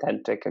being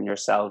authentic in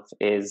yourself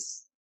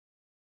is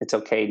it's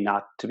okay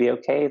not to be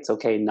okay. It's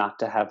okay not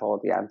to have all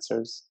the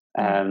answers.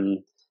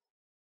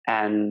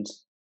 And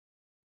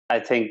I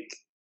think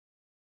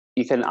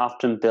you can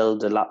often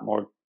build a lot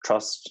more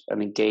trust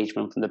and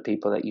engagement from the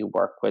people that you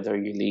work with or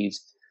you lead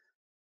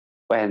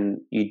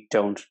when you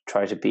don't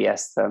try to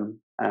BS them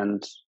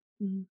and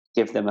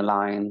give them a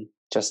line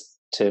just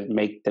to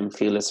make them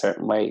feel a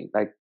certain way.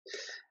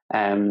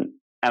 And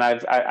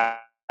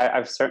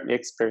I've certainly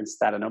experienced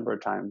that a number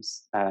of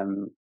times. I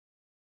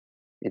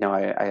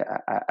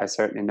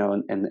certainly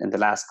know in the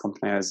last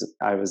company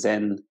I was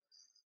in,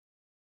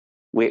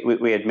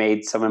 we had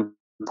made some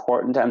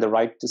important and the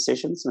right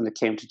decisions when it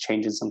came to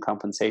changing some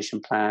compensation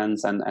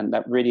plans, and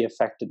that really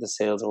affected the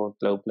sales org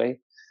globally.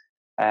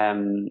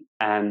 And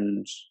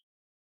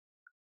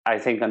I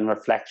think on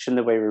reflection,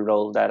 the way we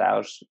rolled that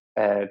out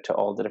to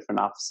all the different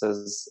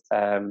offices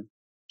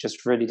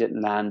just really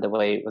didn't land the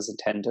way it was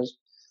intended.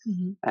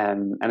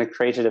 And it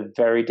created a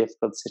very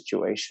difficult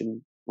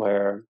situation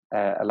where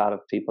a lot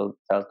of people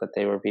felt that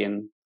they were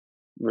being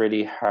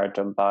really hard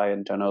done by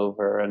and done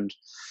over, and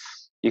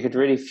you could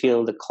really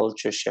feel the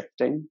culture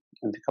shifting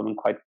and becoming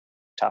quite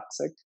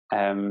toxic,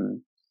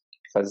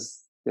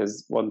 because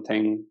there's one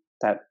thing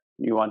that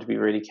you want to be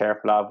really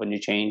careful of when you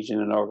change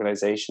in an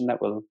organization that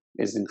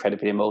is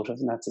incredibly emotive,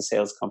 and that's a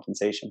sales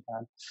compensation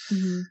plan.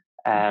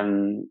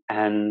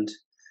 And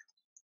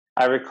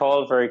I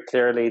recall very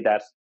clearly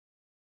that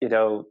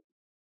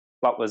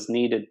what was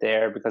needed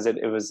there, because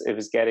it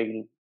was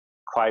getting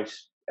quite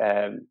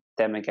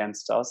them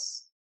against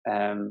us,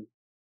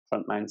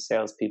 frontline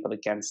salespeople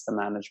against the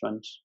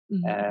management,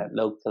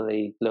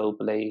 locally,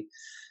 globally,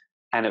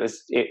 and it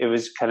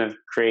was kind of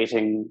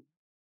creating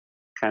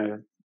kind of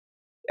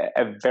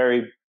a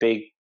very big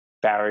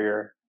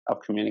barrier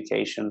of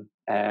communication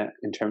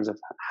in terms of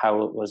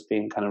how it was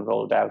being kind of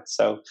rolled out.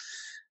 So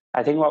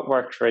I think what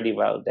worked really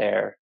well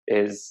there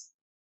is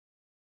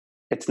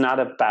it's not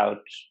about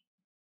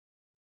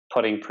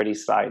putting pretty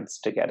slides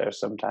together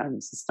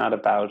sometimes. It's not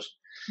about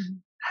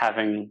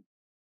having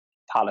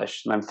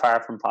polished, and I'm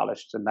far from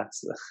polished, and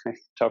that's I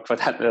talked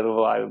about that in a little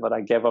while, but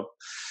I gave up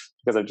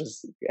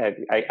because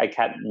I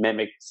can't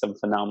mimic some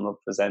phenomenal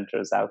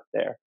presenters out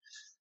there.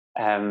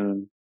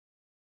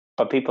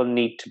 But people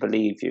need to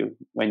believe you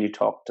when you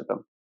talk to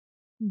them.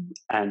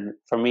 And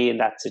for me in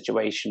that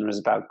situation, it was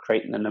about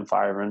creating an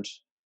environment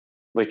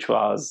which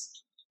was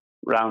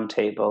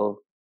roundtable,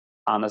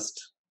 honest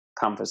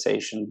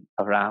conversation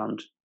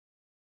around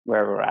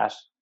where we're at,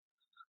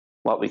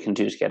 what we can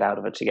do to get out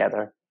of it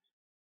together.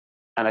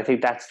 And I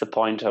think that's the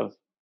point of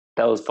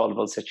those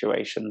vulnerable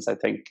situations. I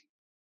think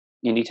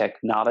you need to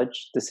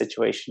acknowledge the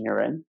situation you're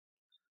in,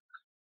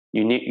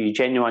 you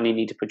genuinely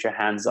need to put your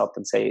hands up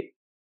and say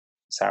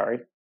sorry.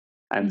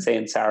 And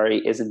saying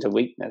sorry isn't a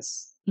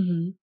weakness.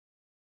 You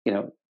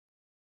know,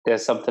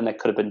 there's something that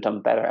could have been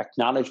done better.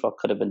 Acknowledge what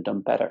could have been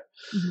done better.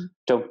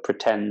 Don't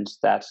pretend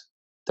that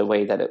the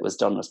way that it was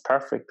done was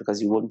perfect, because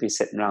you wouldn't be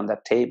sitting around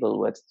that table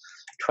with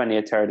 20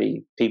 or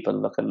 30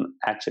 people looking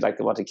at you like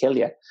they want to kill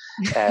you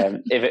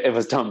if it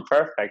was done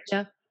perfect.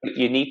 Yeah.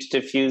 You need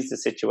to diffuse the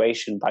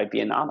situation by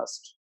being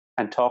honest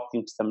and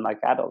talking to them like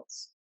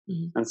adults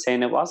and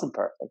saying it wasn't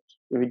perfect.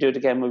 If we do it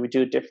again, will we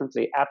do it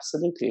differently?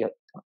 Absolutely.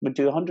 We'd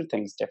do 100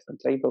 things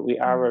differently, but we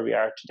are where we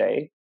are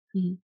today.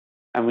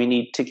 And we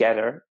need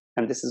together,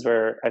 and this is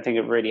where I think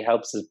it really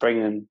helps, is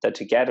bringing that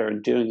together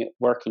and doing it,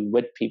 working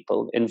with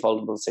people in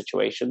vulnerable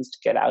situations to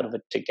get out of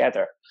it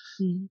together.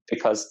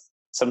 Because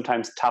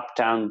sometimes top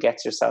down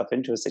gets yourself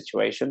into a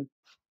situation,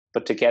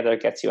 but together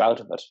gets you out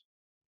of it.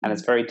 And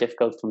it's very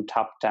difficult from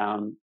top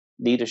down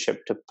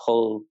leadership to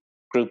pull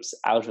groups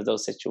out of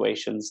those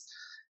situations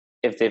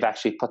if they've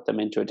actually put them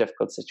into a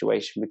difficult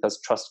situation, because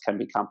trust can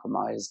be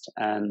compromised.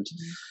 And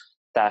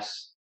that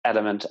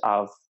element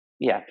of,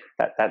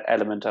 that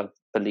element of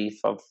belief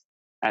of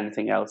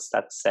anything else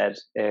that's said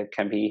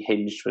can be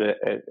hinged with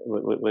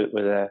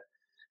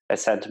a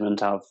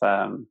sentiment of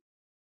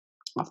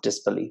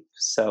disbelief.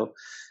 So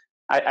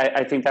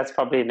I think that's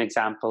probably an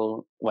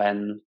example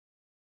when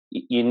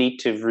you need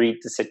to read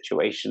the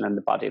situation and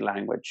the body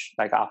language.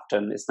 Like,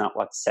 often it's not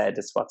what's said,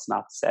 it's what's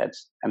not said,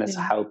 and it's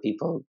how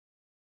people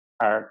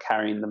are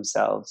carrying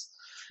themselves.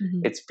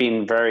 It's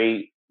been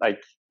very,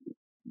 like,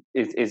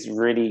 it's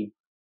really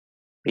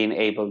being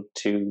able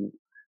to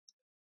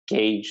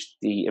gauge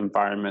the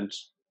environment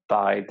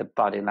by the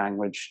body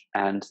language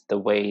and the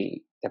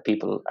way that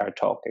people are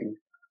talking.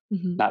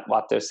 Not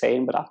what they're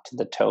saying, but often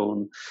the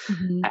tone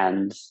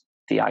and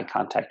the eye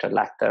contact or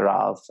lack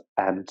thereof.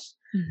 And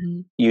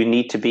you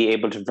need to be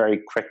able to very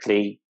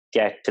quickly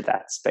get to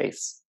that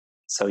space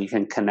so you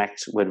can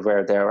connect with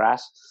where they're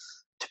at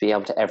to be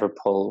able to ever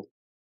pull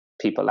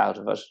people out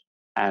of it.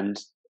 And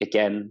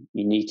again,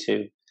 you need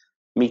to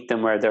meet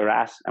them where they're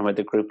at and where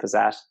the group is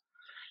at,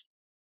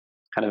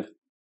 kind of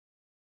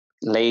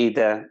lay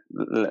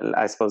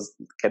I suppose,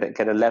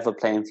 get a level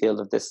playing field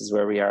of this is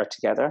where we are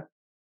together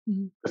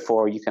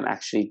before you can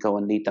actually go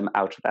and lead them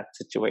out of that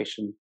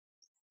situation.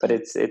 But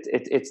it's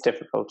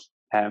difficult.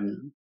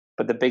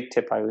 But the big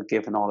tip I would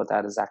give in all of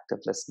that is active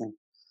listening,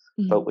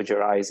 but with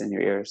your eyes and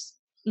your ears.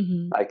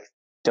 Like,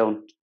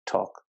 don't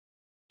talk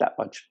that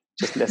much.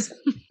 Just listen.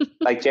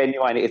 Like,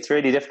 genuinely, it's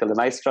really difficult, and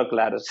I struggle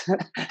at it,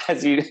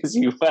 as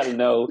you well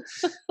know.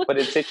 But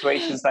in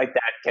situations like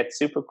that, get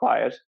super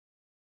quiet,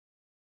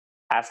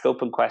 ask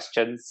open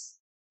questions,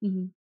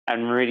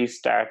 and really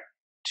start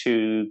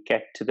to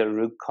get to the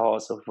root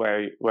cause of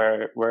where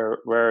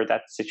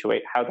that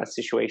how that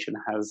situation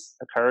has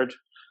occurred.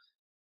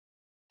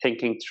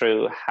 Thinking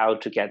through how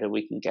together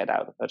we can get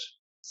out of it.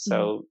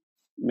 So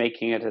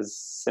making it as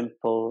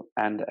simple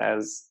and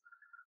as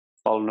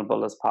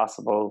vulnerable as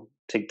possible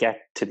to get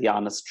to the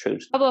honest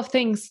truth. A couple of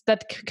things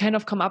that kind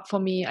of come up for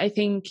me. I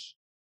think,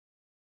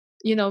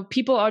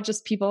 people are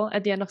just people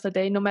at the end of the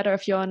day, no matter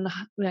if you're in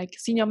like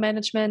senior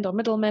management or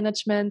middle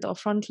management or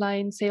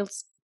frontline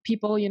sales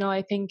people.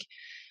 I think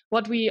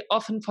what we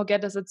often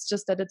forget is it's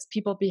just that it's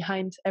people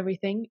behind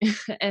everything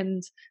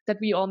and that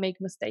we all make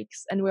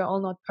mistakes and we're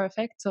all not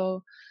perfect.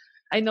 So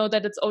I know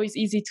that it's always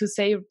easy to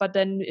say, but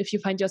then if you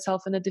find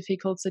yourself in a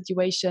difficult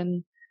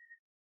situation,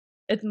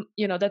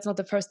 that's not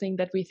the first thing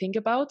that we think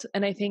about.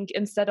 And I think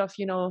instead of,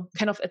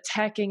 kind of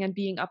attacking and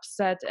being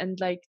upset and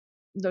like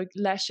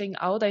lashing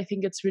out, I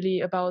think it's really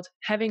about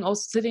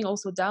sitting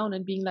also down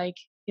and being like,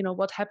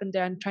 what happened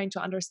there, and trying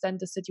to understand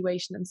the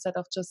situation instead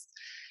of just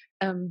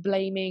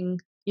blaming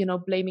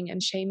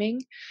and shaming.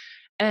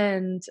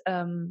 And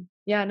and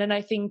then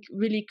I think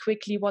really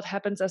quickly what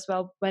happens as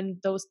well when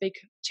those big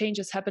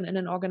changes happen in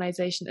an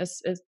organization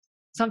is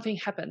something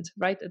happened,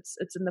 right?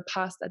 It's in the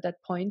past at that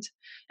point.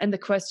 And the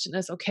question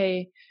is,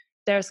 okay,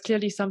 there's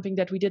clearly something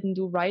that we didn't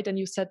do right. And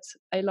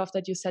I love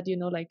that you said,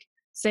 like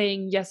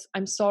saying, yes,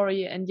 I'm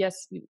sorry. And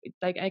yes,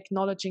 like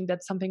acknowledging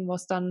that something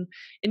was done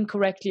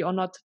incorrectly or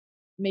not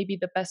maybe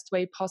the best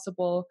way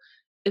possible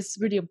is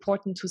really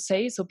important to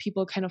say. So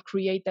people kind of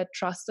create that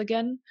trust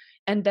again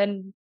and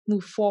then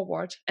move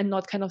forward and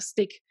not kind of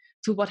stick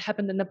to what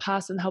happened in the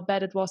past and how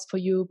bad it was for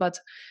you, but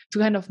to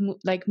kind of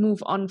move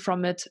on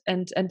from it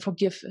and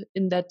forgive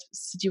in that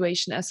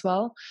situation as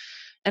well.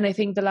 And I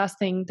think the last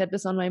thing that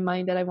is on my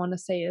mind that I want to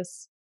say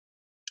is,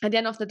 at the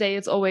end of the day,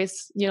 it's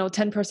always,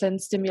 10%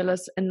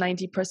 stimulus and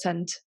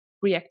 90%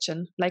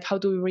 reaction. Like, how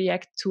do we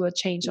react to a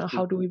change, or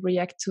how do we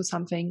react to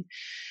something?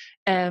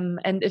 And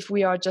if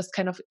we are just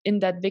kind of in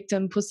that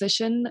victim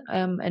position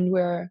and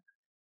we're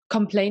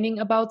complaining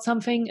about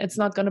something, it's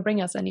not going to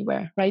bring us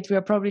anywhere, right?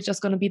 We're probably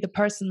just going to be the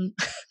person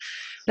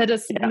that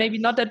is maybe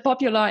not that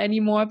popular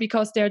anymore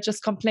because they're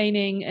just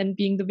complaining and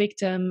being the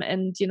victim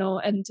and,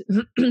 and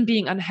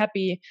being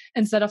unhappy,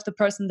 instead of the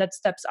person that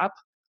steps up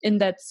in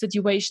that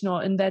situation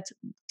or in that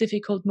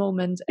difficult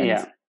moment.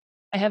 And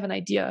I have an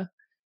idea.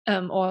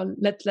 or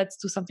let's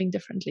do something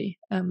differently.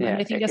 And Yeah,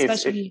 I think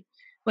especially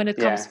when it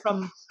comes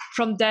from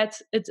that,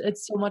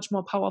 it's so much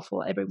more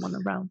powerful, everyone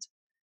around.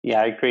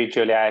 Yeah, I agree,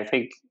 Julia. I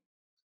think,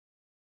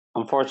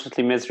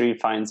 unfortunately, misery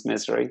finds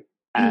misery.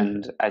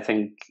 And I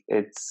think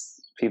it's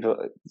people,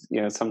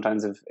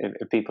 sometimes if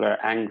people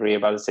are angry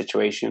about a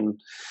situation,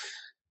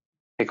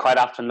 they quite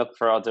often look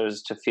for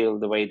others to feel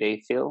the way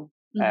they feel,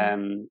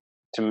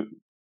 to,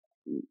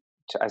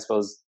 I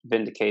suppose,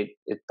 vindicate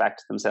it back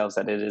to themselves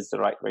that it is the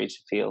right way to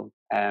feel.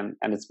 And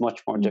it's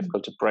much more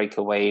difficult to break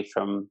away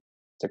from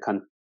the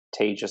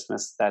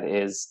contagiousness that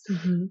is,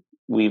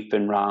 we've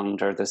been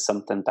wronged, or there's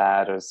something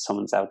bad, or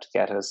someone's out to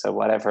get us, or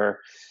whatever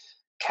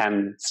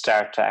can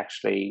start to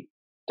actually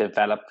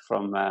develop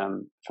from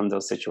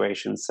those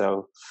situations.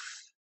 So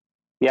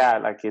yeah,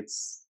 like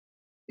it's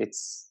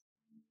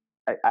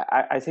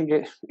I think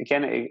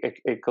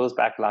it goes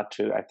back a lot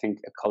to, I think,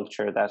 a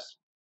culture that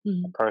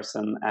a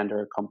person and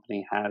or a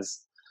company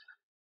has.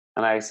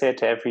 And I say it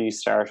to every new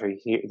starter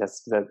here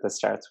that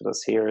starts with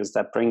us here, is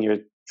that bring your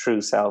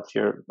true self,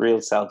 your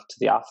real self, to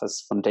the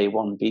office from day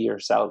one. Be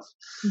yourself,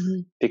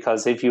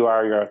 because if you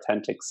are your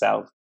authentic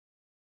self,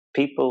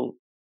 people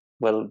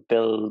will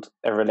build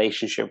a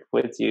relationship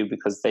with you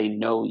because they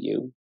know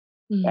you.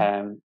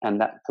 And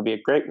that could be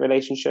a great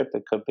relationship.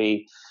 It could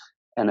be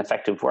an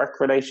effective work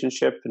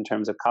relationship in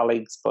terms of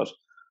colleagues, but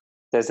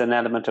there's an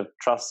element of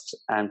trust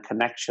and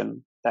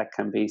connection that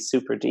can be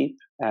super deep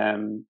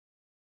on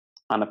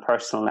a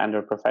personal and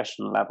a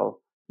professional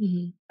level.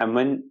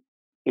 And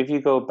if you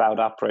go about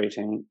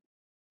operating,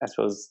 I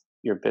suppose,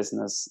 your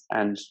business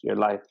and your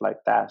life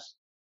like that,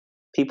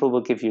 people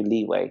will give you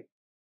leeway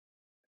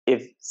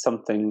if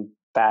something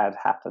bad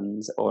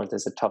happens or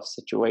there's a tough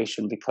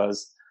situation,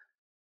 because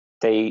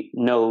they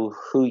know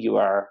who you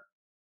are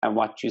and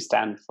what you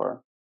stand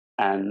for.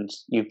 And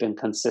you've been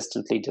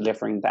consistently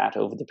delivering that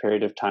over the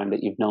period of time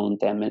that you've known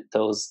them,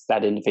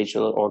 that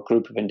individual or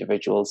group of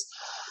individuals.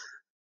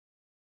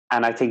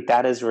 And I think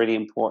that is really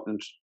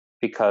important,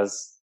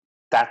 because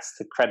that's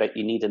the credit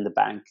you need in the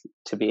bank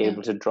to be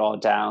able to draw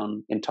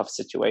down in tough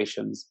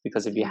situations.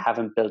 Because if you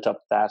haven't built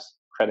up that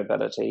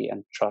credibility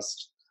and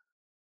trust,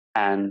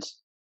 and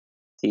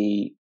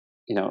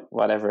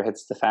whatever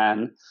hits the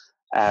fan,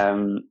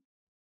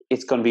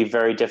 it's going to be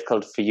very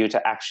difficult for you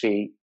to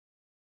actually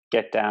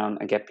get down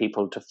and get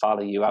people to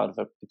follow you out of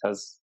it,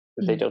 because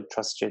if they don't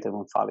trust you, they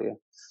won't follow you.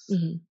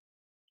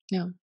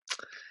 Yeah.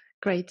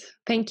 Great.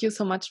 Thank you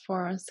so much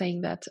for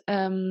saying that.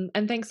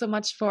 And thanks so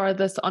much for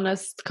this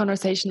honest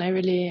conversation. I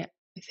really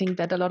think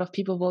that a lot of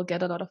people will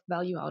get a lot of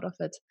value out of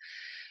it.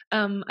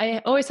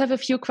 I always have a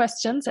few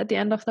questions at the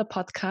end of the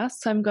podcast,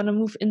 so I'm going to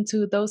move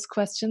into those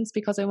questions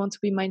because I want to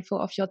be mindful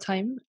of your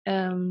time.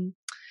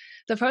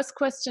 The first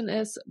question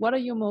is, what are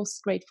you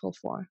most grateful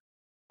for?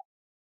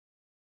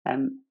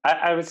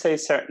 I would say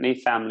certainly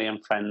family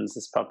and friends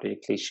is probably a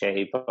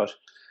cliche, but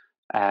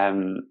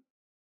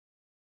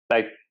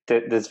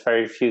there's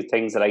very few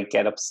things that I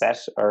get upset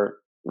or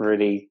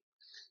really.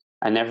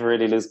 I never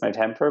really lose my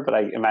temper, but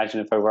I imagine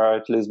if I were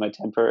to lose my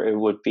temper, it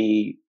would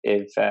be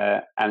if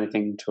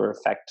anything to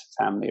affect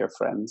family or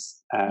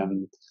friends.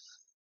 And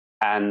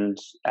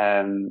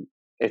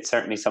it's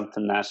certainly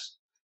something that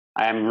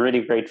I am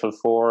really grateful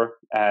for.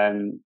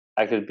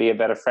 I could be a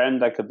better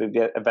friend, I could be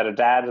a better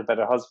dad, a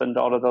better husband,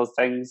 all of those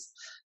things.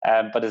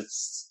 But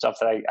it's stuff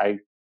that I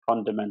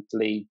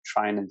fundamentally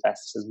try and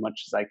invest as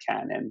much as I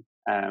can in,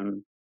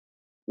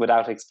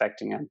 without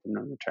expecting anything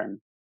in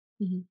return.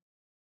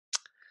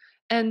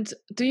 And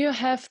do you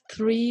have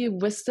 3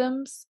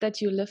 wisdoms that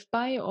you live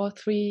by, or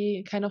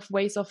 3 kind of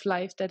ways of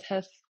life that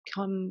have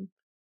been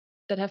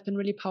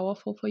really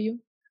powerful for you?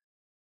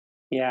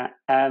 Yeah.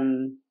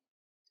 I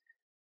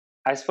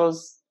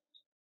suppose,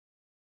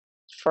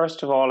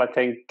 first of all, I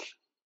think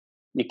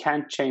you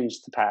can't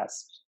change the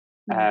past.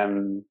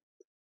 And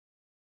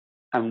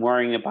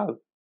worrying about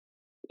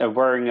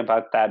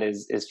that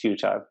is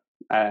futile.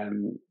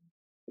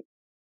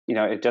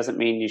 It doesn't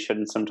mean you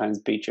shouldn't sometimes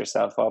beat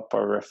yourself up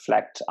or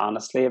reflect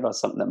honestly about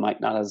something that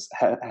might not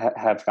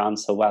have gone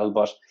so well.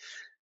 But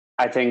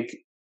I think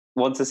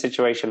once a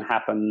situation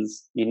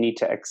happens, you need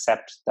to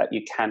accept that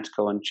you can't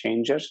go and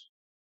change it,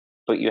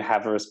 but you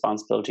have a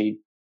responsibility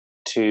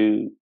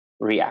to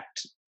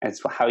react.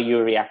 It's how you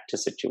react to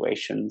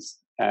situations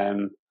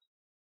in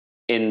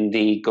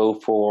the go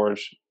forward,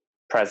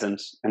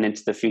 present, and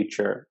into the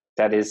future.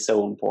 That is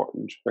so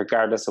important,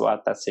 regardless of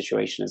what that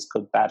situation is,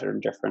 good, bad, or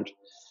indifferent.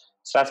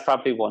 So that's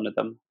probably one of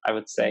them, I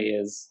would say,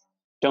 is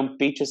don't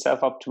beat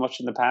yourself up too much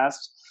in the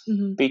past.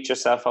 Beat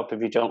yourself up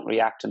if you don't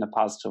react in a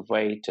positive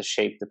way to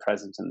shape the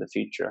present and the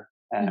future,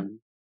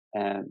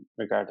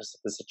 regardless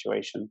of the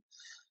situation.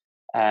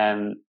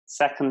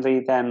 Secondly,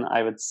 then,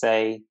 I would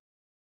say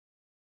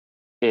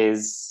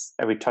is,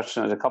 and we touched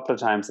on it a couple of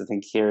times, I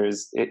think here,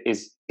 is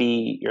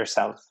be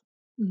yourself.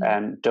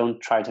 And don't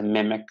try to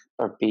mimic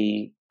or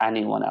be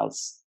anyone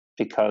else,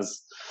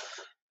 because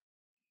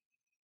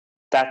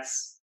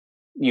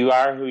you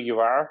are who you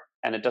are,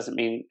 and it doesn't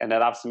mean, and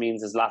it obviously means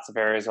there's lots of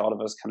areas all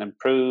of us can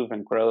improve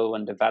and grow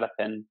and develop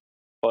in,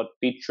 but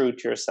be true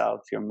to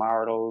yourself, your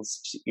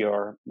morals,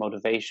 your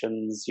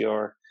motivations,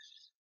 your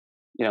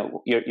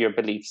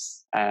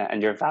beliefs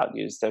and your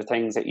values. They're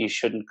things that you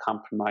shouldn't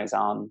compromise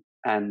on.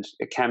 And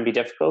it can be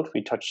difficult.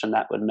 We touched on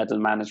that with middle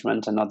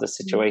management and other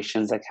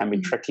situations that can be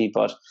tricky,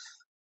 but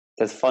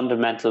there's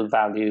fundamental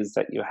values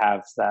that you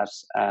have that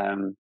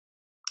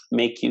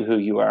make you who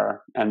you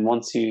are. And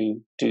once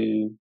you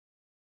do,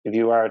 if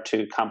you are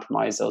to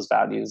compromise those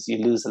values, you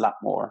lose a lot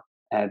more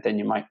than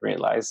you might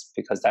realize,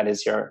 because that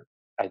is your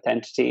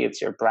identity,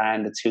 it's your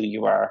brand, it's who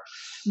you are.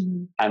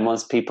 And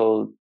once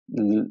people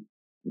that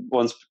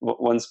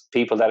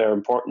are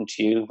important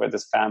to you, whether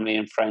it's family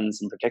and friends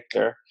in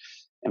particular,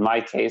 in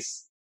my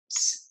case,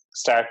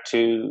 start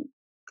to,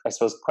 I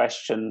suppose,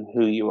 question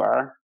who you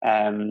are,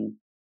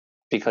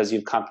 because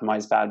you've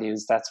compromised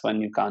values, that's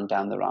when you've gone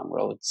down the wrong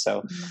road.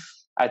 So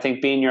I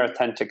think being your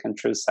authentic and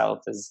true self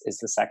is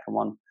the second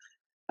one.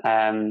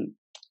 And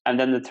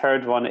then the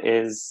third one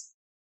is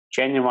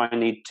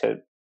genuinely to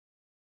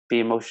be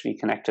emotionally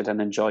connected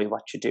and enjoy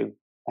what you do,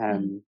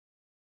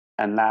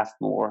 and laugh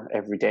more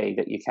every day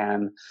that you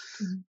can.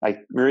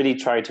 Like, really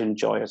try to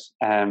enjoy it,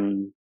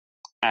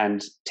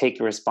 and take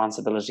a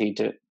responsibility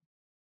to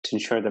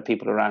ensure that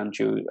people around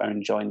you are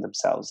enjoying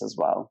themselves as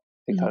well,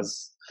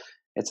 because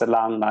it's a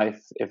long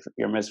life if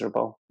you're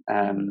miserable,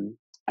 and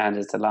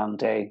it's a long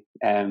day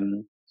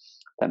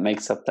that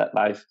makes up that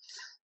life.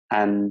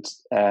 And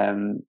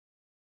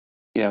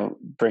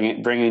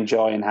bringing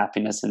joy and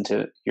happiness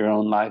into your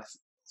own life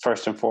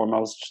first and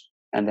foremost,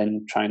 and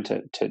then trying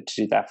to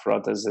do that for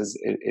others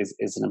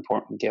is an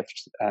important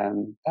gift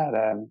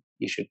that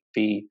you should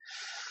be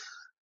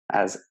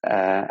as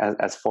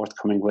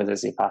forthcoming with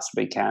as you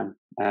possibly can,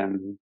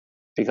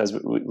 because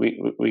we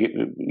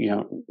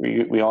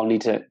all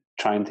need to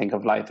try and think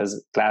of life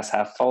as glass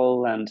half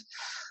full, and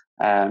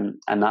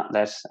not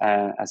let,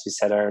 as we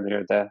said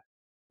earlier, the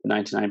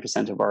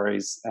 99% of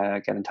worries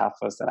get on top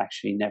of us that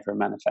actually never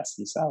manifest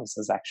themselves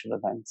as actual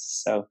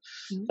events. So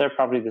they're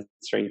probably the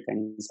three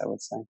things I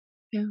would say.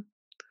 Yeah.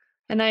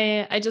 And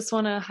I just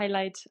want to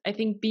highlight, I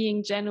think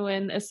being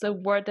genuine is a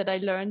word that I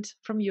learned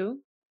from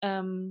you.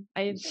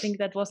 I think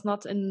that was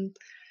not in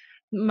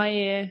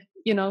my,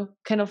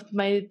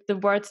 the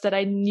words that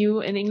I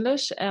knew in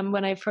English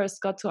when I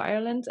first got to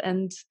Ireland,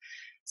 and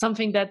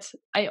something that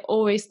I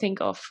always think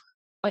of.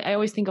 I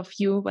always think of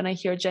you when I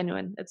hear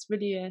genuine. It's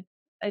really,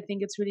 I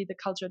think it's really the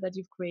culture that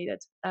you've created.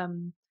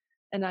 And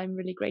I'm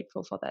really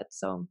grateful for that.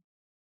 So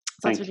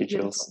Thank really you,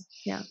 beautiful. Jules.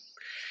 Yeah.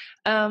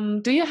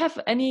 Do you have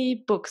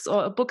any books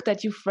or a book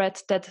that you've read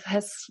that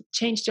has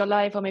changed your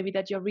life, or maybe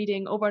that you're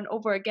reading over and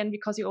over again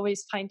because you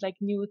always find like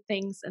new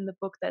things in the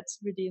book that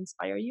really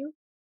inspire you?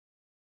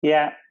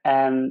 Yeah,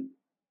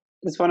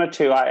 there's one or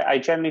two. I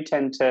generally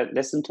tend to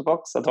listen to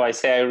books, although I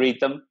say I read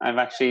them. I'm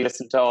actually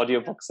listening to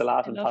audiobooks a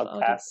lot and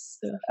podcasts,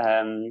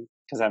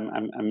 because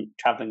I'm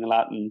traveling a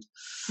lot and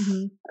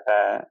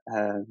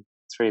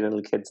three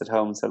little kids at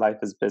home, so life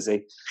is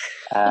busy.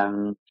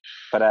 But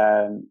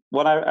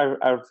what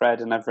I've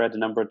read, and I've read a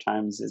number of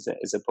times,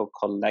 is a book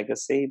called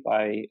Legacy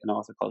by an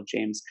author called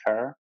James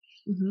Kerr.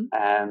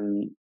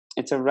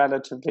 It's a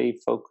relatively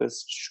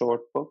focused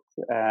short book,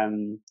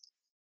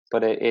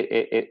 but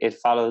it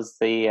follows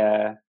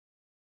the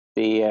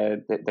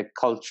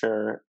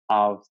culture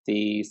of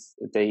the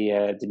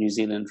New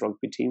Zealand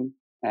rugby team,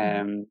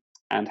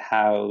 and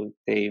how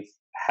they've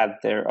had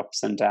their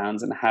ups and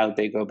downs, and how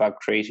they go about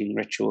creating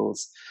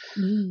rituals,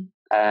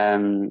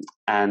 and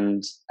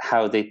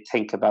how they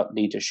think about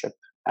leadership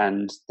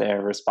and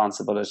their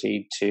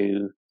responsibility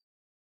to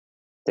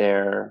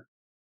their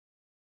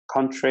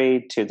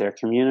country, to their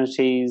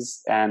communities,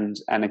 and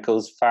it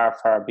goes far,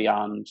 far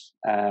beyond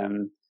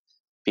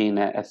being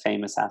a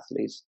famous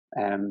athlete.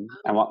 And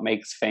what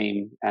makes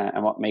fame,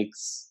 and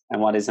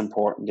what is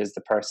important is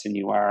the person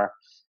you are,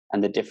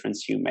 and the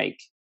difference you make,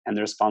 and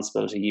the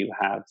responsibility you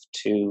have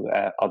to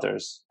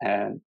others,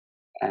 and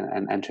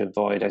to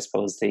avoid, I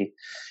suppose, the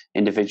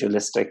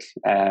individualistic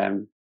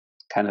kind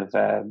of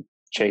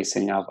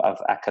chasing of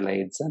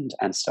accolades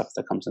and stuff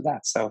that comes with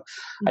that. So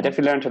I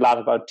definitely learned a lot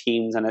about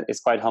teams, and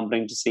it's quite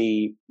humbling to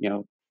see,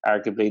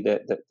 arguably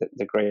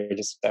the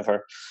greatest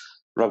ever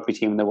rugby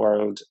team in the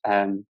world,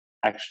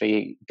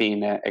 actually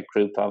being a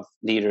group of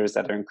leaders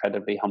that are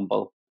incredibly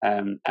humble,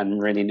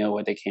 and really know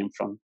where they came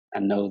from,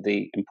 and know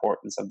the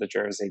importance of the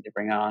jersey they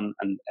bring on,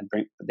 and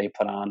they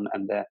put on,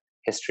 and the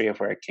history of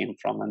where it came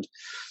from. And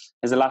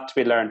there's a lot to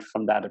be learned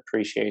from that,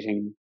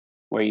 appreciating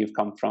where you've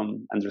come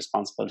from and the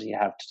responsibility you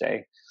have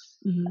today.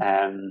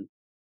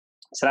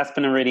 So that's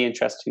been a really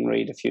interesting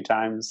read a few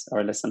times,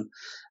 or listen.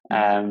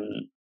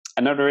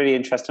 Another really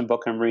interesting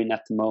book I'm reading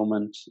at the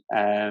moment,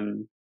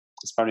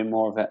 it's probably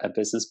more of a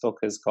business book,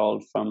 is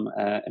called From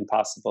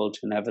Impossible to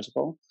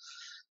Inevitable.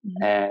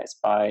 It's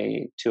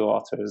by two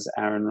authors,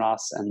 Aaron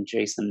Ross and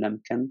Jason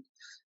Lemkin,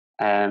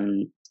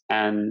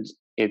 and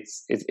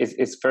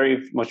it's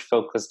very much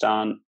focused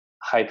on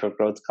hyper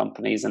growth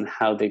companies and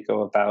how they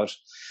go about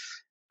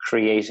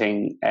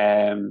creating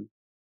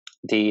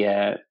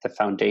the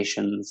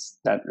foundations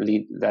that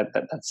lead that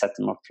set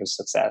them up for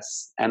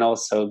success, and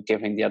also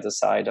giving the other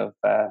side of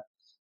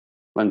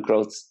when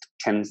growth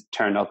can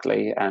turn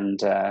ugly and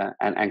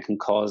can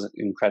cause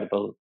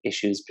incredible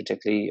issues,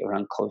 particularly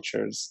around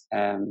cultures,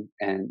 and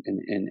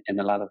in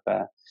a lot of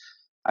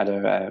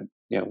either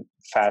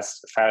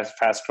fast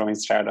growing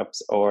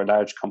startups or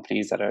large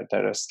companies that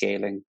are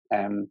scaling.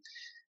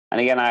 And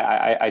again,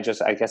 I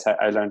guess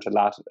I learned a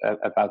lot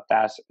about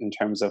that in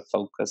terms of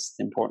focus,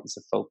 the importance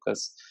of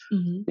focus,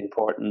 the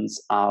importance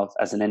of,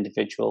 as an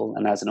individual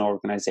and as an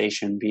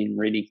organization, being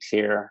really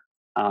clear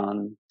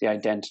on the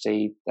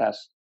identity that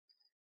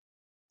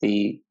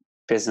the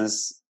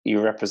business you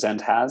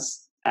represent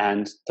has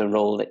and the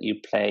role that you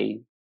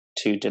play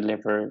to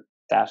deliver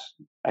that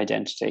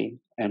identity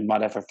in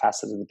whatever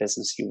facet of the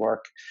business you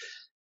work,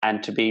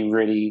 and to be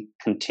really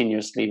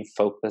continuously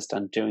focused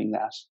on doing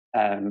that.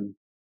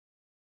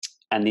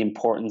 And the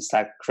importance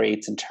that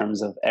creates in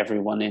terms of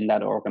everyone in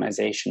that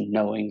organization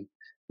knowing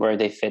where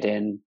they fit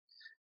in,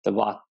 the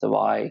what, the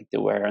why, the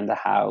where, and the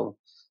how,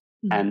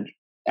 and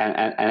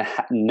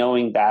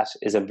knowing that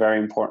is a very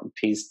important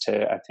piece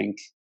to, I think,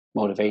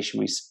 motivation.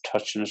 We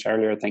touched on it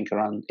earlier, I think,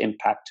 around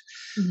impact.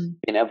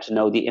 Being able to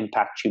know the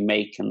impact you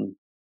make, and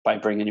by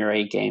bringing your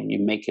A game, you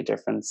make a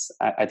difference.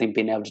 I think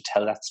being able to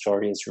tell that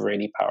story is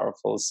really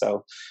powerful.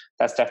 So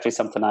that's definitely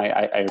something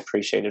I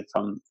appreciated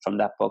from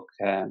that book,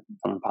 From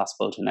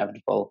Impossible to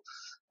Inevitable,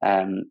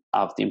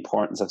 of the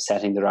importance of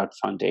setting the right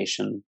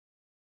foundation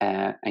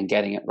and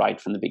getting it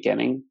right from the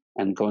beginning,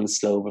 and going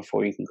slow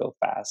before you can go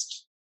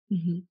fast.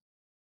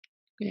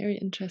 Very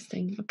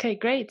interesting. Okay,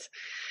 great.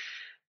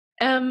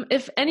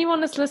 If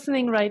anyone is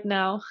listening right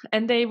now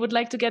and they would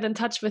like to get in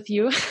touch with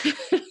you,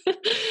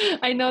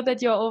 I know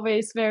that you're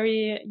always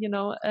very,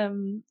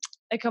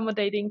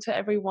 accommodating to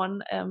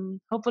everyone.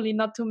 Hopefully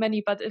not too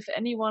many, but if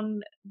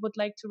anyone would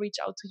like to reach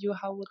out to you,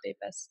 how would they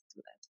best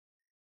do that?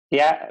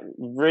 Yeah,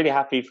 really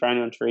happy for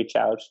anyone to reach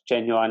out.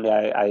 Genuinely,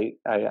 I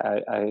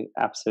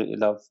absolutely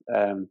love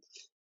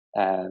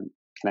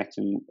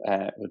connecting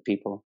with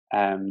people.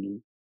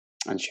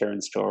 And sharing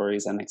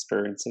stories and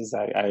experiences.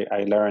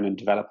 I learn and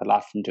develop a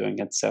lot from doing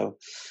it. So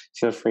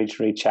feel free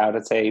to reach out.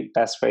 I'd say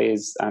best way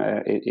is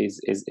on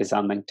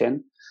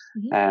LinkedIn.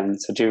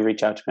 So do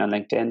reach out to me on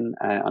LinkedIn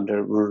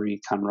under Ruairi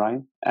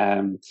Conroy.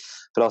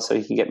 But also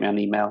you can get me on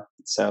email.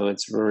 So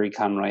it's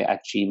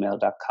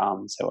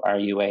ruairiconroy@gmail.com. So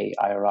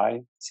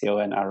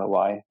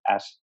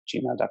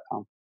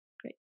RuairiConroy@gmail.com.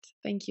 Great.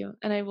 Thank you.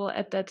 And I will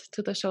add that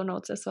to the show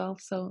notes as well,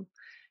 so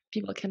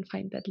people can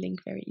find that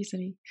link very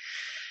easily.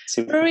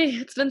 Ruairi,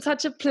 it's been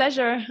such a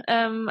pleasure.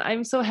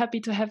 I'm so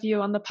happy to have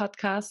you on the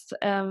podcast.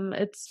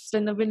 It's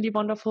been a really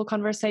wonderful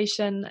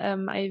conversation.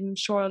 I'm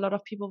sure a lot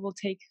of people will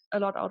take a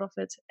lot out of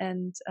it.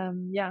 And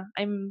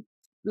I'm,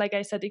 like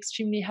I said,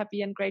 extremely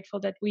happy and grateful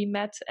that we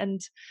met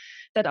and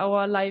that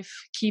our life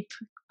keep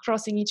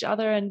crossing each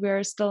other and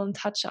we're still in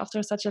touch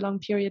after such a long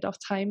period of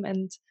time.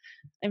 And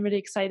I'm really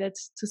excited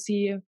to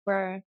see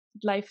where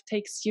life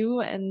takes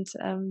you, and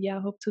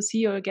hope to see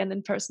you again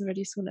in person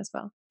really soon as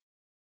well.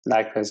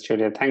 Likewise,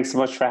 Julia. Thanks so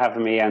much for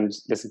having me, and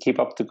listen, keep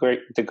up the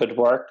good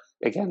work.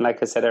 Again,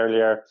 like I said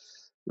earlier,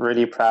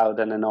 really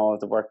proud and in awe of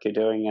the work you're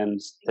doing, and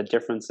the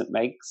difference it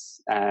makes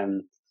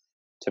to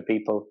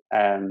people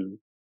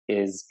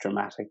is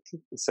dramatic.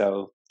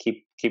 So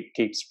keep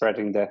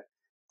spreading the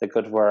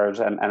good word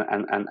and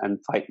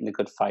fighting the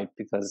good fight,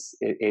 because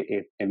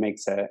it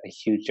makes a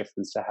huge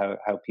difference to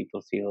how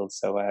people feel.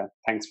 So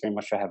thanks very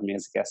much for having me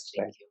as a guest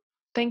today.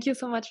 Thank you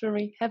so much,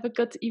 Ruairi. Have a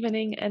good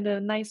evening and a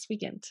nice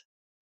weekend.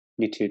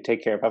 You too.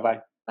 Take care.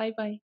 Bye-bye.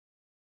 Bye-bye.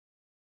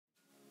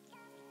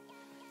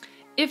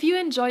 If you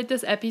enjoyed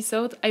this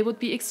episode, I would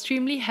be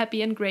extremely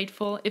happy and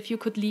grateful if you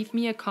could leave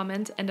me a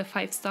comment and a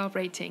 5-star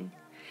rating.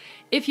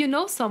 If you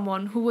know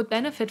someone who would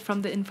benefit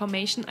from the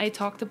information I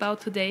talked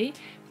about today,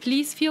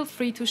 please feel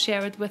free to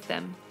share it with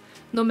them,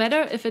 no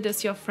matter if it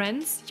is your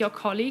friends, your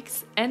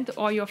colleagues,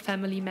 and/or your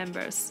family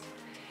members.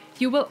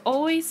 You will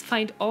always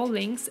find all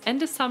links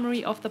and a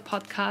summary of the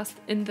podcast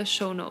in the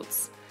show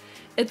notes.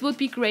 It would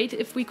be great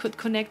if we could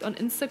connect on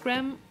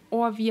Instagram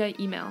or via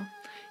email.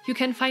 You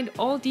can find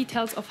all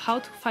details of how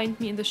to find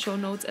me in the show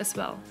notes as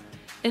well.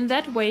 In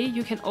that way,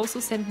 you can also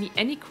send me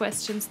any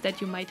questions that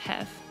you might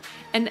have.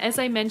 And as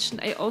I mentioned,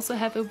 I also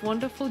have a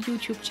wonderful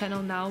YouTube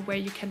channel now where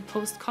you can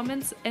post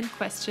comments and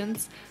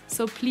questions,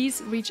 so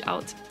please reach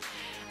out.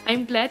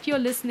 I'm glad you're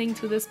listening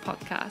to this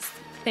podcast.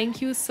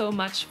 Thank you so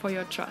much for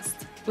your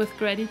trust. With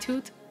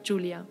gratitude,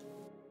 Julia.